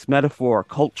 politics, metaphor,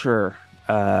 culture,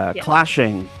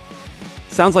 clashing.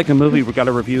 Sounds like a movie we've got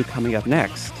a review coming up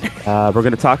next. We're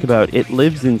going to talk about It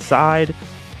Lives Inside,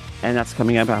 and that's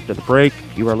coming up after the break.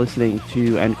 You are listening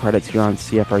to End Credits here on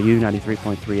CFRU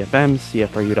 93.3 FM,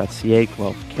 CFRU.ca,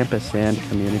 Guelph Campus and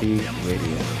Community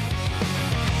Radio.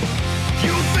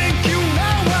 You think you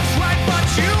know what's right, but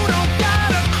you don't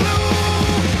got a clue.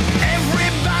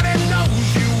 Everybody knows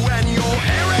you and your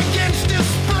arrogance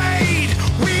displayed.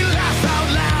 We laugh out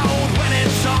loud when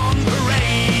it's on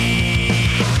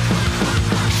parade.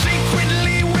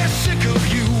 Secretly we're sick of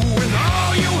you and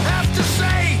all you have to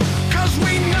say, 'cause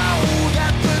we know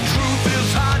that the truth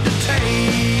is hard to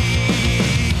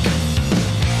take.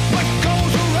 What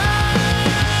goes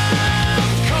around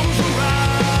comes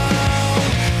around,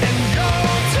 and your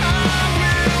time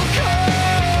will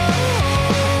come.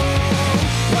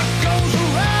 What goes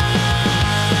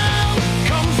around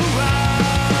comes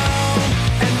around,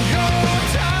 and your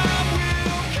time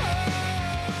will come.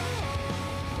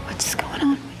 What's going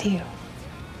on with you?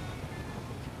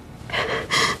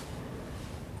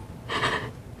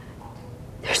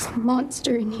 There's a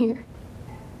monster in here.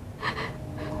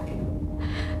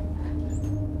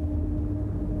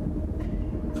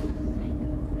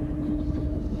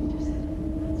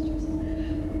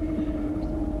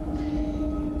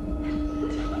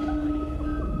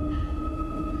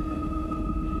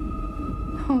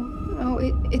 No,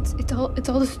 it's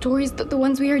all the stories, the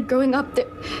ones we heard growing up.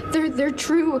 They're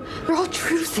true. They're all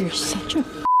true. You're such a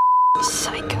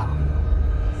psycho.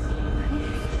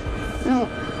 No.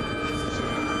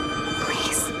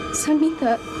 Please, send me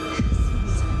that.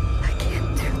 I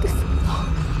can't do this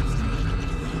alone.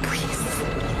 Please.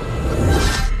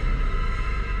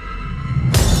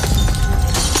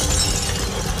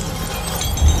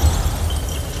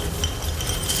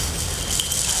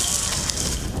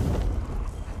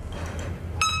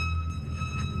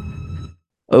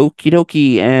 Okie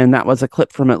dokie, and that was a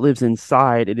clip from It Lives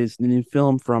Inside. It is the new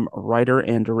film from writer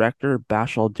and director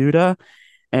Bashal Dutta,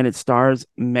 and it stars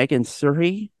Megan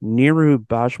Suri, Niru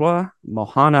Bajwa,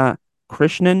 Mohana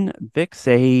Krishnan, Vic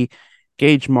Sehi,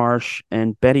 Gage Marsh,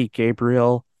 and Betty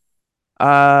Gabriel.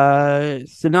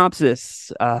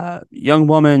 Synopsis: young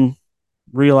woman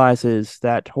realizes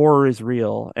that horror is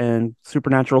real and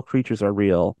supernatural creatures are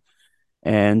real,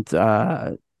 and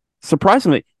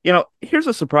surprisingly, here's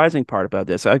a surprising part about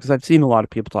this, because I've seen a lot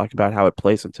of people talk about how it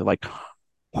plays into like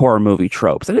horror movie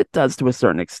tropes, and it does to a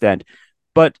certain extent.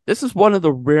 But this is one of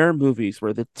the rare movies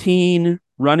where the teen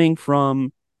running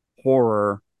from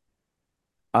horror,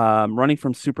 running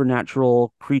from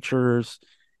supernatural creatures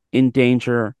in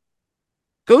danger,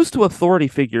 goes to authority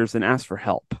figures and asks for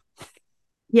help.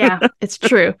 Yeah, it's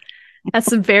true.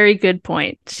 That's a very good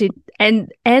point. She and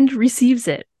receives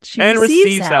it. She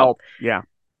receives help. Yeah.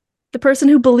 The person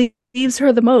who believes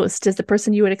her the most is the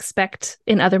person you would expect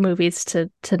in other movies to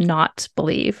not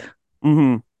believe.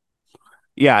 Mm-hmm.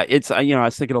 Yeah, it's I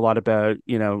was thinking a lot about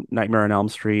Nightmare on Elm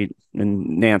Street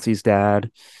and Nancy's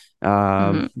dad.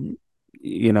 I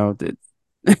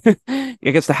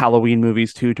guess the Halloween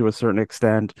movies too, to a certain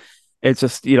extent. It's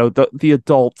just the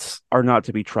adults are not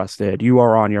to be trusted. You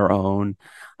are on your own,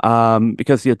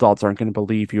 because the adults aren't going to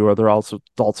believe you, or adults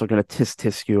are going to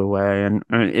tisk you away, and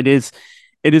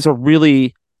it's a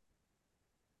really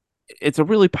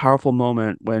powerful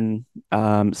moment when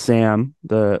Sam,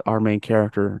 our main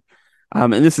character,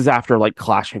 and this is after like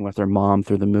clashing with her mom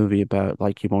through the movie about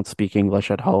like you won't speak English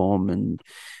at home, and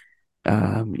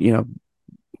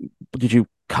did you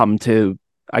come to,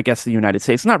 I guess, the United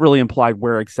States? It's not really implied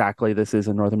where exactly this is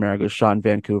in North America. It's shot in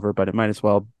Vancouver, but it might as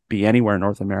well be anywhere in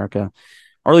North America,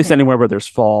 or at least anywhere where there's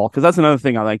fall. Because that's another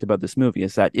thing I liked about this movie,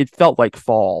 is that it felt like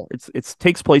fall. It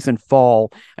takes place in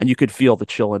fall, and you could feel the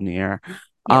chill in the air.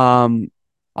 Yeah.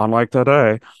 Unlike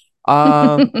today.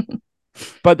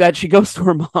 But that she goes to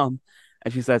her mom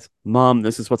and she says, "Mom,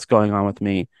 this is what's going on with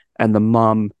me." And the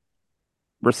mom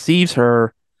receives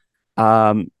her,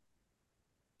 tells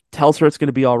her it's going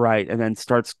to be all right, and then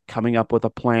starts coming up with a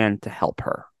plan to help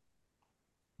her.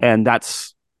 And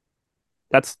that's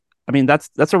a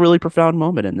really profound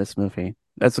moment in this movie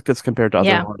as compared to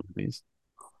other horror movies.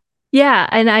 Yeah,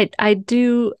 and I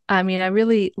do. I mean, I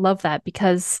really love that,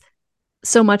 because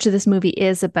so much of this movie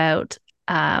is about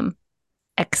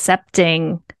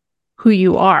accepting who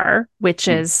you are, which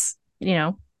is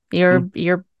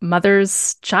your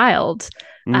mother's child.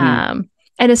 Mm-hmm.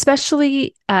 And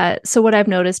especially, so what I've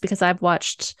noticed, because I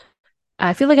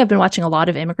feel like I've been watching a lot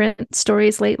of immigrant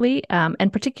stories lately,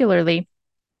 and particularly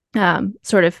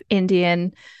sort of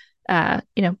Indian,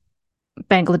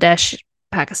 Bangladesh,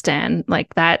 Pakistan,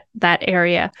 like that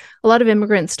area, a lot of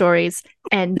immigrant stories,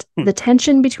 and the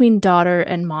tension between daughter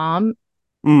and mom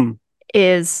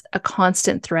is a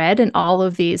constant thread in all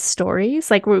of these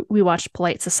stories. Like we watched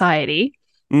Polite Society,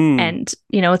 and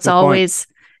it's always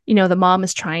the mom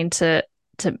is trying to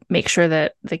make sure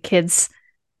that the kids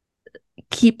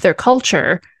keep their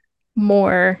culture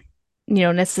more,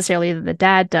 necessarily than the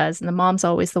dad does. And the mom's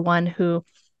always the one who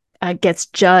gets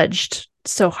judged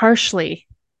so harshly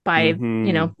by,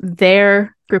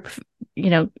 their group of,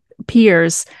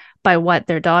 peers by what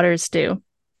their daughters do.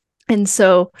 And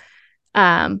so,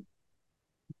 I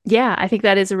think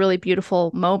that is a really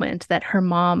beautiful moment that her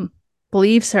mom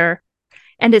believes her.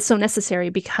 And it's so necessary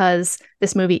because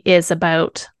this movie is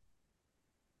about,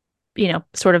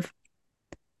 sort of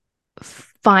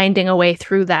finding a way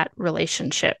through that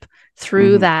relationship,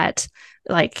 through that,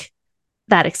 like,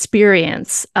 that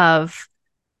experience of,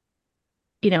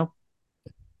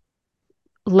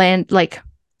 land, like,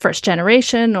 first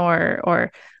generation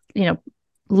or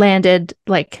landed,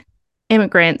 like,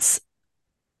 immigrants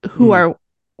who are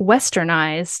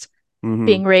westernized,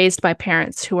 being raised by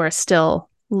parents who are still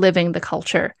living the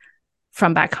culture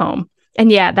from back home.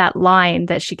 And that line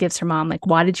that she gives her mom, like,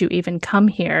 why did you even come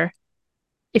here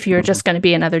if you're just going to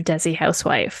be another Desi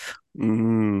housewife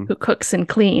who cooks and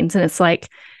cleans? And it's like,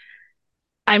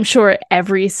 I'm sure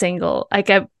every single, like,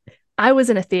 I was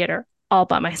in a theater all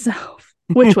by myself,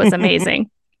 which was amazing.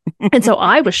 And so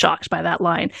I was shocked by that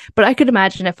line. But I could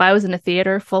imagine if I was in a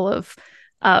theater full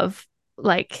of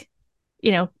like,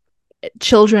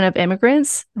 children of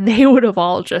immigrants, they would have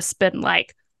all just been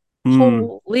like,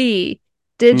 holy,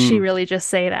 did she really just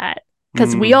say that?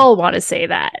 Because we all want to say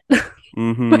that,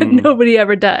 but nobody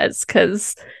ever does,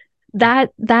 because that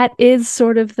is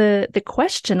sort of the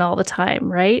question all the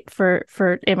time, right?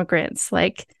 For immigrants,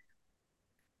 like,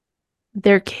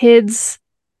 their kids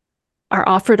are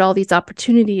offered all these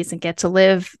opportunities and get to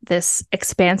live this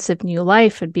expansive new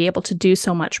life and be able to do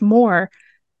so much more,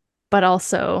 but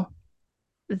also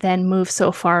then move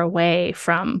so far away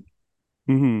from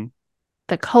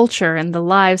the culture and the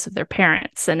lives of their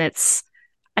parents. And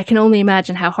I can only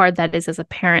imagine how hard that is as a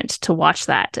parent to watch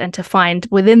that and to find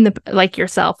within the, like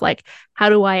yourself, like, how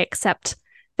do I accept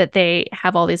that they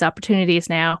have all these opportunities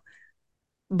now,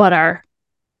 but are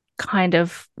kind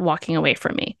of walking away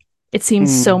from me? It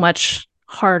seems so much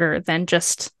harder than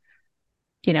just,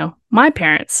 my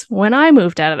parents, when I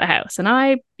moved out of the house and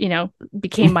I,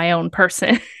 became my own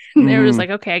person. And they were just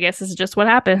like, okay, I guess this is just what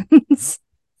happens.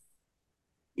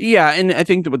 Yeah, and I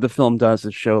think that what the film does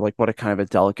is show, like, what a kind of a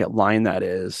delicate line that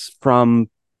is from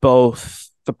both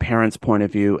the parents' point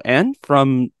of view and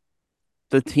from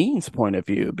the teen's point of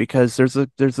view, because there's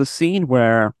a scene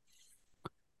where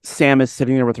Sam is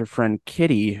sitting there with her friend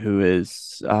Kitty, who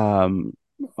is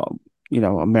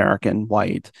American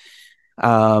white,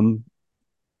 and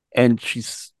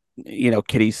she's,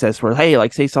 Kitty says to her, hey,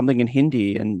 like, say something in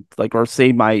Hindi, and like, or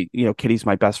say my, Kitty's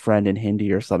my best friend in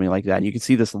Hindi or something like that. And you can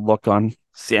see this look on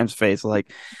Sam's face,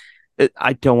 like,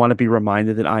 I don't want to be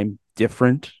reminded that I'm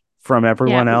different from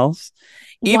everyone else.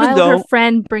 Even While though her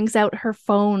friend brings out her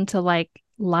phone to, like,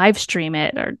 live stream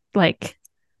it, or like,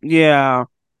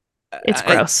 it's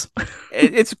gross.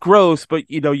 It's gross, but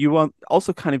you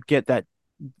also kind of get that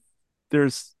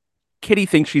there's Kitty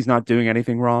thinks she's not doing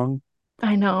anything wrong.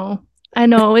 I know.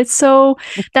 It's so,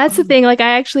 that's the thing. Like,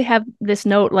 I actually have this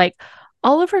note, like,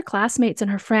 all of her classmates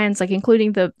and her friends, like,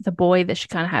 including the boy that she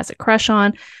kind of has a crush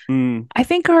on, I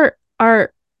think are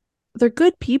they're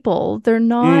good people. They're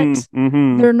not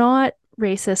they're not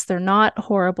racist. They're not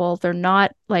horrible. They're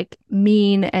not, like,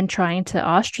 mean and trying to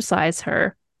ostracize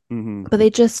her. But they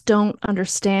just don't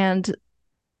understand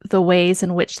the ways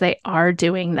in which they are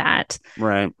doing that.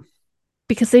 Right.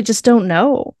 Because they just don't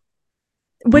know.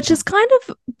 Which is kind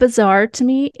of bizarre to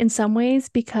me in some ways,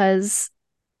 because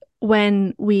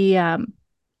when we,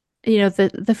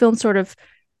 the film sort of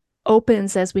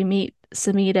opens as we meet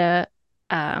Samita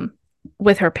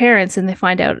with her parents, and they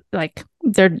find out, like,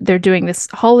 they're doing this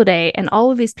holiday and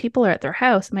all of these people are at their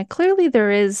house. And, like, clearly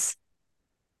there's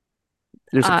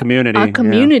a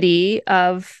community,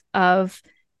 of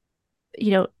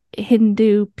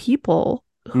Hindu people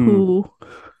who,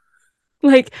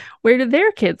 like, where do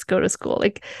their kids go to school?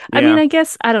 Like, I mean, I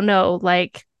guess, I don't know,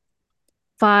 like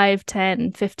 5,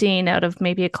 10, 15 out of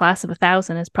maybe a class of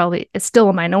 1,000 it's still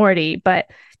a minority, but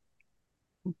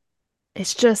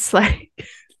it's just like,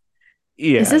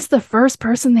 is this the first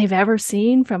person they've ever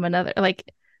seen from another?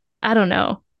 Like, I don't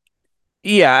know.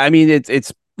 Yeah, I mean,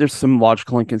 it's there's some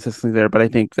logical inconsistency there, but I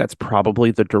think that's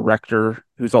probably the director,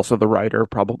 who's also the writer,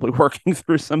 probably working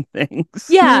through some things.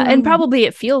 Yeah, and probably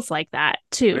it feels like that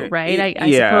too, right?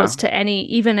 I suppose to any,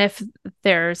 even if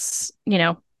there's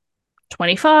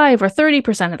 25 or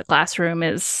 30% of the classroom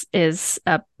is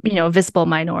a visible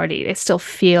minority, they still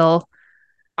feel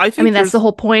I I think mean, that's there's the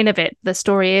whole point of it. The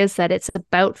story is that it's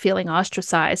about feeling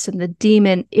ostracized, and the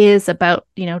demon is about,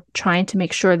 trying to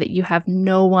make sure that you have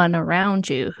no one around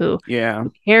you who yeah.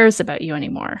 cares about you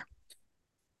anymore.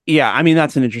 Yeah, I mean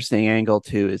that's an interesting angle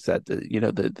too, is that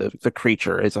the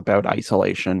creature is about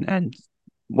isolation, and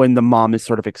when the mom is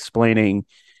sort of explaining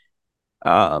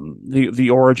the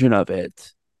origin of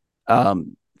it,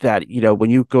 that when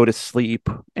you go to sleep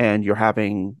and you're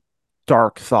having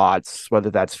dark thoughts,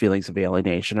 whether that's feelings of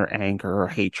alienation or anger or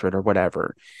hatred or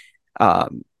whatever,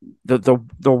 um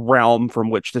the realm from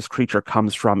which this creature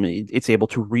comes from, it's able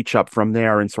to reach up from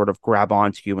there and sort of grab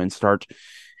onto you and start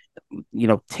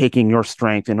taking your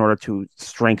strength in order to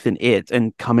strengthen it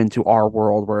and come into our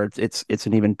world where it's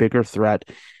an even bigger threat.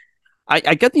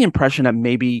 I get the impression that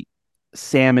maybe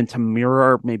Sam and Tamira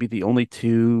are maybe the only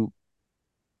two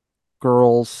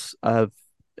girls of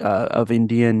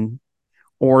Indian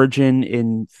origin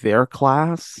in their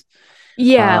class.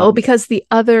 Yeah, well, Um, because the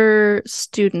other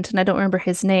student, and I don't remember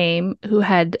his name, who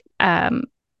had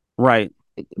right,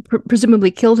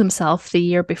 presumably killed himself the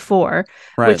year before,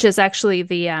 right. which is actually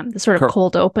the sort of Kar-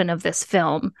 cold open of this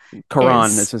film, Karan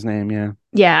is is his name.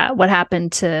 Yeah. what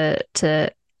happened to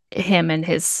him and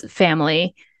his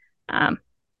family, um,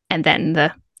 and then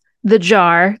the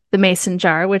jar, the mason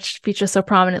jar, which features so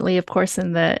prominently, of course,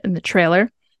 in the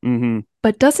trailer, Hmm.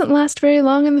 but doesn't last very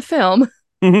long in the film.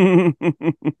 I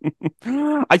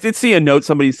did see a note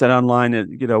somebody said online,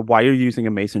 why are you using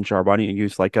a mason jar? Why don't you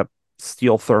use like a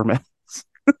steel thermos?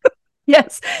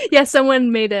 Yes, yes.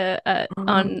 Someone made a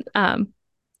on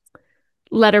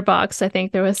Letterbox. I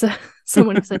think there was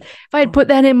someone who said, if I had put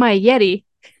that in my Yeti,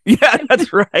 Yeah, it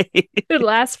that's right. would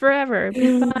last forever.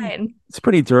 It'd be fine. It's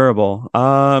pretty durable.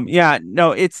 Yeah,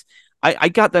 no, I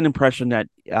got that impression that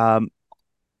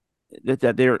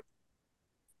that they're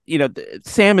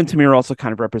Sam and Tamira also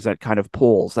kind of represent kind of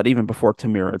poles that even before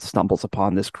Tamira stumbles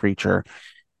upon this creature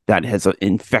that has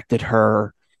infected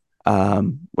her,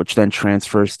 which then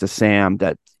transfers to Sam,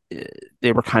 that uh,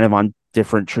 they were kind of on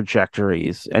different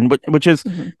trajectories, and which is,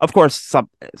 Mhm. of course,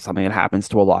 something that happens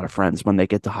to a lot of friends when they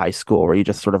get to high school, where you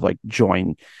just sort of like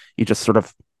you just sort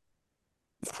of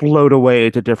float away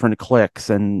to different cliques,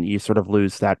 and you sort of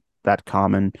lose that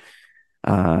common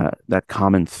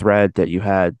thread that you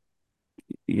had,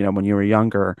 when you were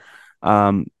younger.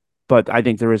 Um, but I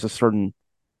think there is a certain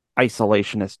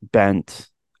isolationist bent,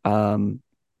 um,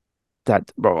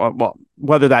 that, well,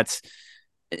 whether that's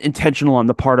intentional on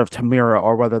the part of Tamira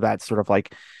or whether that's sort of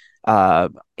like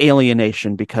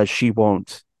alienation because she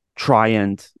won't try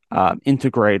and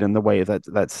integrate in the way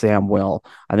that Sam will.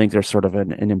 I think there's sort of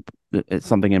it's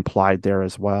something implied there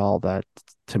as well, that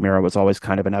Tamira was always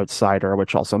kind of an outsider,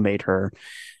 which also made her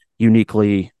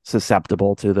uniquely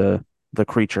susceptible to the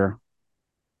creature.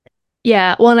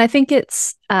 Yeah, well, and I think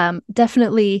it's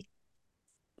definitely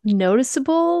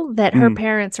noticeable that her Mm.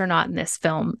 parents are not in this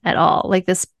film at all. Like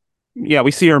this, Yeah,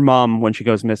 we see her mom when she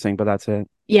goes missing, but that's it.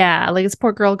 yeah, like this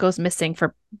poor girl goes missing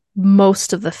for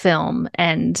most of the film,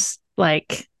 and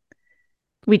like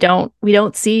we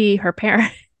don't see her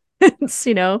parents.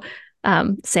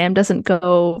 Sam doesn't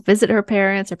go visit her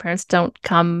parents don't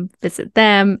come visit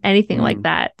them, anything like Mm.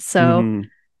 that. So Hmm.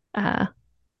 uh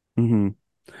Hmm.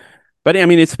 But I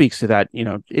mean, it speaks to that,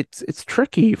 it's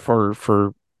tricky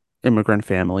for immigrant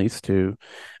families to,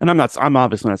 and I'm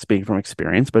obviously not speaking from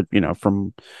experience, but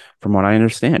from what I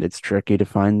understand, it's tricky to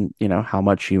find, how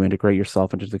much you integrate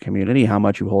yourself into the community, how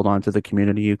much you hold on to the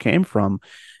community you came from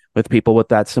with people with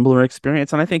that similar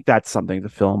experience. And I think that's something the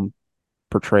film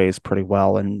portrays pretty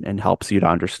well, and helps you to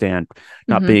understand,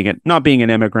 mhm. not being an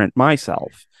immigrant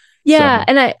myself. Yeah, So,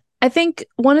 and I think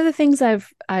one of the things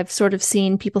I've sort of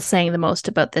seen people saying the most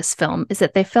about this film is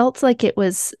that they felt like it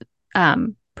was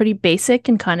pretty basic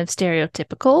and kind of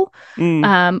stereotypical,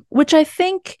 mm, which I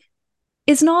think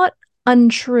is not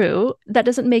untrue. That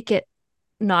doesn't make it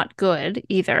not good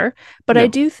either, but I no.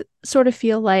 do sort of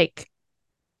feel like,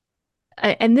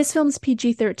 and this film's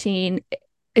PG-13,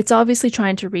 it's obviously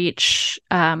trying to reach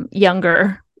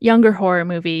younger horror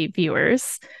movie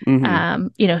viewers, Hmm.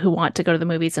 who want to go to the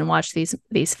movies and watch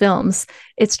these films.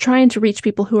 It's trying to reach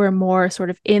people who are more sort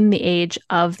of in the age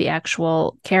of the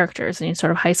actual characters and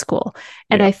sort of high school.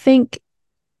 And Yeah. I think,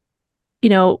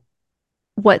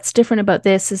 what's different about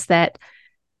this is that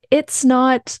it's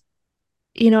not,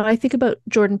 I think about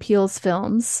Jordan Peele's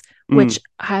films, Mm, which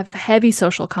have heavy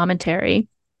social commentary,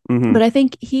 hmm. but I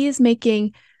think he is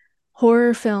making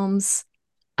horror films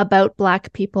about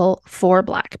Black people for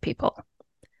Black people.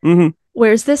 Hmm.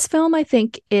 Whereas this film, I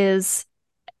think, it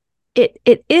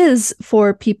is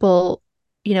for people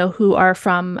who are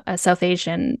from a South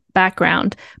Asian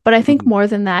background. But I think Mhm. more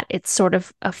than that, it's sort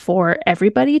of for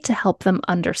everybody to help them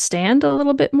understand a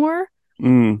little bit more.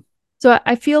 Mm. So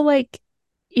I feel like,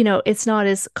 it's not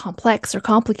as complex or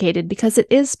complicated because it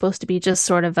is supposed to be just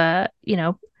sort of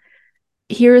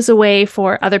here's a way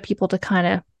for other people to kind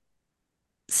of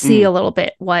see Mm. a little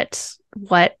bit what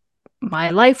my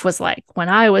life was like when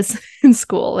I was in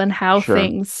school and how Sure.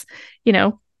 things, you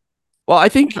know, Well, I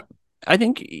think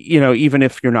even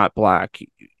if you're not black,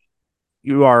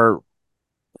 you are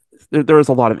there is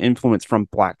a lot of influence from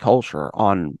black culture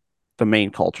on the main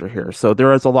culture here. So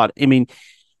there is a lot. I mean,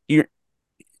 you're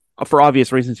for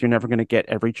obvious reasons, you're never going to get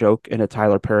every joke in a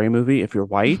Tyler Perry movie if you're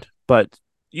white, but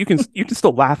you can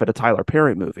still laugh at a Tyler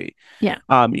Perry movie. yeah.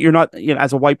 You're not,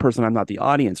 as a white person, I'm not the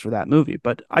audience for that movie,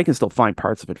 but I can still find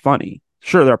parts of it funny.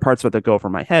 Sure, there are parts of it that go over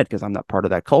my head because I'm not part of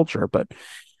that culture, but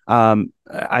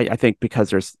I think because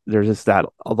there's just that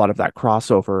a lot of that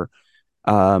crossover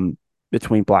um,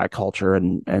 between black culture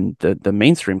and the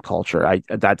mainstream culture.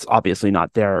 That's obviously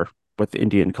not there with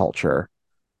Indian culture,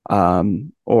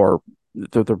 or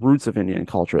the roots of Indian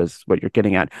culture is what you're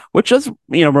getting at, which does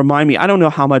remind me. I don't know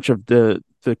how much of the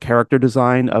character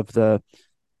design of the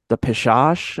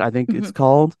Pishash, I think it's Mhm.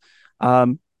 called.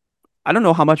 Um, I don't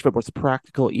know how much of it was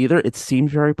practical either. It seemed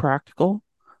very practical.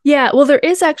 Yeah, well, there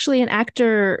is actually an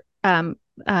actor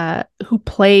who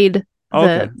played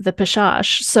Okay. the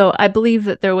Pishash. So I believe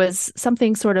that there was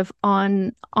something sort of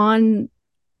on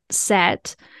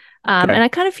set. Okay. And I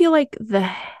kind of feel like the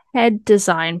head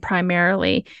design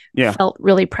primarily Yeah. felt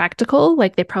really practical.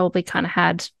 Like they probably kind of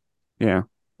had Yeah.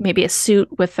 maybe a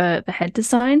suit with the head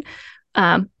design.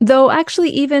 Though actually,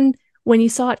 even when you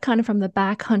saw it kind of from the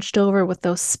back, hunched over with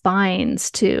those spines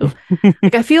too,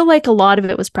 like I feel like a lot of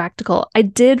it was practical. I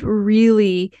did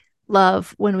really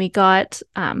love when we got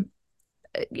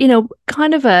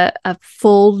kind of a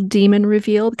full demon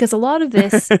reveal because a lot of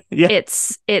this Yeah.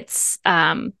 it's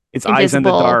It's eyes in the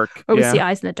invisible dark. or we see Yeah.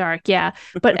 eyes in the dark, yeah.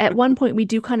 But at one point we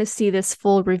do kind of see this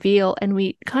full reveal and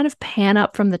we kind of pan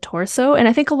up from the torso. And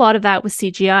I think a lot of that was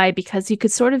CGI because you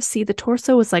could sort of see the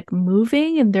torso was like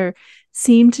moving and there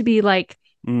seemed to be like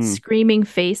Mm, screaming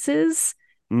faces,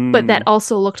 but that mm.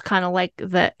 also looked kind of like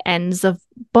the ends of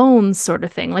bones sort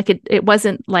of thing. Like it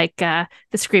wasn't like the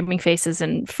screaming faces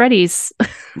in Freddy's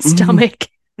stomach,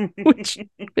 which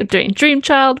doing Dream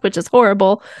Child, which is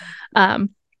horrible. Um,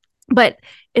 but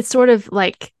it's sort of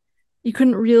like you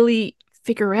couldn't really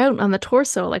figure out on the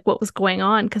torso like what was going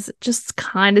on because it just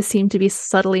kind of seemed to be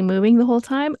subtly moving the whole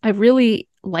time. I really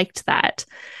liked that.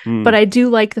 But Mm, I do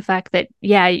like the fact that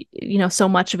yeah, so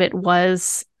much of it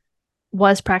was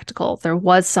practical. There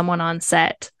was someone on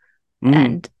set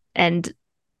mm, and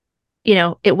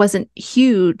it wasn't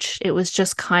huge. It was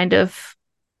just kind of,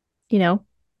 you know,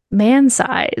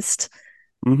 man-sized,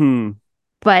 mm.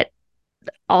 but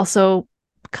also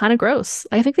kind of gross.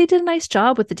 I think they did a nice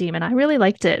job with the demon. I really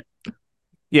liked it.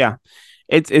 Yeah.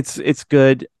 It's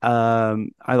good. I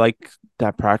like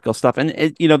that practical stuff, and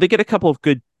they get a couple of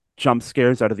good jump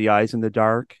scares out of the eyes in the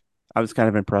dark. I was kind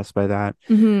of impressed by that.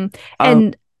 Hmm. Um,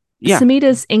 And yeah.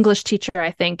 Samita's English teacher,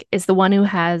 I think, is the one who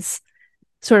has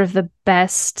sort of the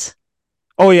best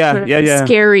Oh yeah, sort yeah, of yeah,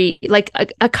 scary, like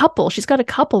a couple. She's got a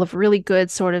couple of really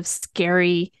good sort of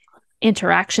scary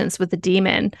interactions with the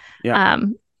demon. yeah.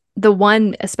 Um, the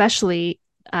one especially,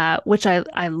 which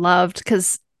I loved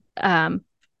because um,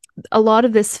 a lot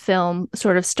of this film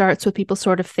sort of starts with people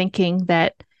sort of thinking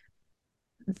that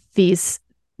these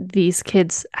these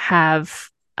kids have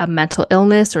a mental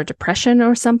illness or depression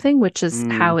or something, which is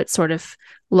Mm, how it sort of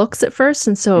looks at first.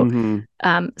 And so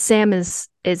mm-hmm. Sam is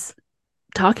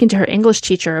talking to her English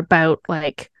teacher about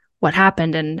like what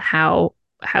happened and how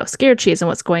scared she is and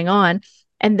what's going on.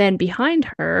 And then behind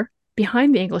her,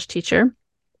 behind the English teacher,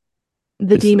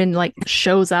 the It's demon like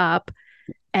shows up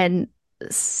and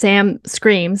Sam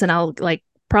screams and I'll like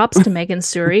props to Megan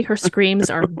Suri. Her screams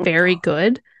are very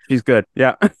good. she's good.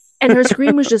 Yeah. And her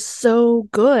scream was just so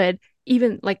good.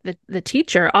 Even like the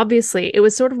teacher, obviously, it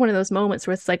was sort of one of those moments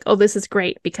where it's like, oh, this is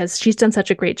great because she's done such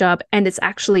a great job. And it's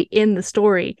actually in the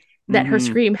story that her Hmm.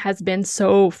 scream has been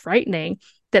so frightening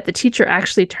that the teacher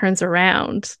actually turns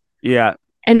around Yeah.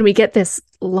 and we get this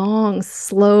long,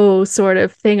 slow sort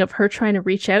of thing of her trying to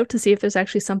reach out to see if there's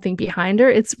actually something behind her.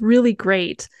 It's really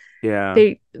great. Yeah.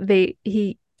 He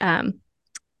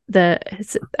the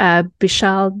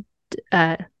Bishal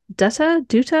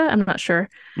Duta, I'm not sure.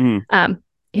 Mm, Um,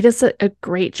 he does a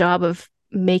great job of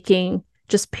making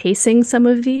just pacing some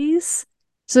of these.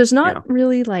 So there's yeah. not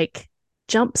really like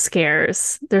jump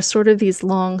scares. There's sort of these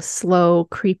long, slow,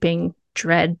 creeping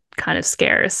dread kind of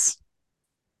scares.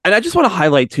 And I just want to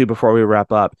highlight too before we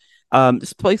wrap up.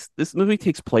 This movie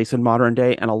takes place in modern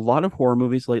day, and a lot of horror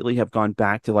movies lately have gone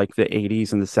back to like the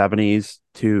 80s and the 70s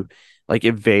to like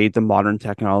evade the modern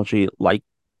technology, like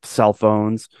cell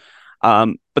phones.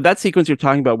 But that sequence you're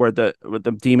talking about, where the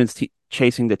demons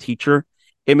chasing the teacher,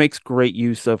 it makes great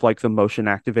use of like the motion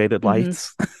activated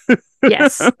lights.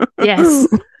 Yes. Yes.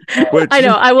 Which, I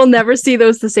know. I will never see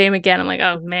those the same again. I'm like,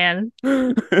 oh man.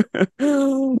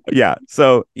 yeah,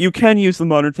 so you can use the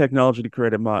modern technology to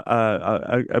create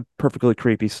a perfectly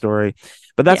creepy story,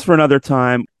 but that's for another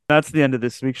time. That's the end of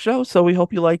this week's show, so we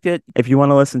hope you liked it. If you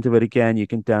want to listen to it again, you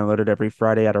can download it every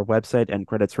Friday at our website,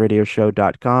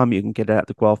 endcreditsradioshow.com. You can get it at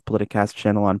the Guelph Politicast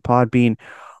channel on Podbean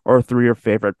or through your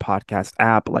favorite podcast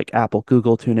app like Apple,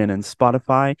 Google, TuneIn, and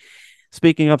Spotify.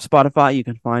 Speaking of Spotify, you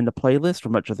can find a playlist for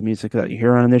much of the music that you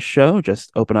hear on this show. Just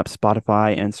open up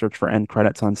Spotify and search for End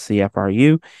Credits on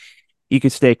CFRU. You can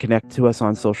stay connected to us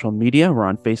on social media. We're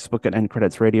on Facebook at End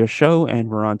Credits Radio Show, and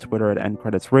we're on Twitter at End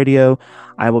Credits Radio.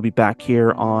 I will be back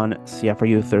here on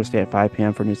CFRU Thursday at 5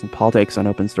 p.m. for news and politics on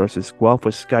Open Sources Guelph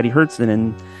with Scotty Hertz. And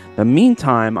in the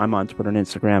meantime, I'm on Twitter and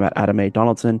Instagram at Adam A.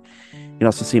 Donaldson. You can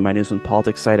also see my news and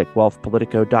politics site at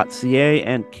guelphpolitico.ca.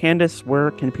 And Candace,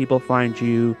 where can people find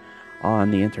you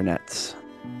on the internet?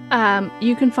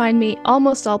 You can find me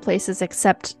almost all places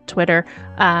except Twitter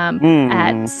at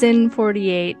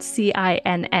Sin48,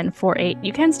 CINN48.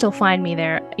 You can still find me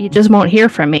there. You just won't hear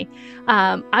from me.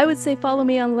 I would say follow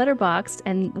me on Letterboxd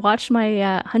and watch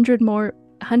my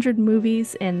 100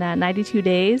 movies in 92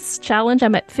 days challenge.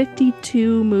 I'm at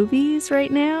 52 movies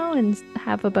right now and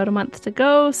have about a month to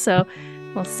go. So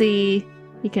we'll see.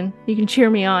 You can cheer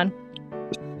me on.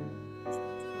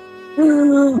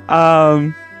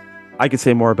 I could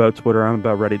say more about Twitter. I'm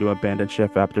about ready to abandon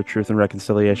shift after Truth and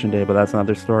Reconciliation Day, but that's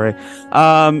another story.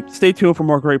 Stay tuned for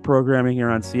more great programming here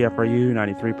on CFRU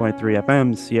 93.3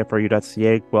 FM,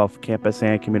 CFRU.ca, Guelph Campus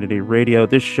and Community Radio.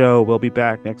 This show will be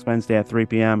back next Wednesday at 3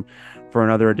 p.m. for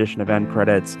another edition of End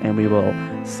Credits, and we will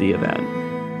see you then.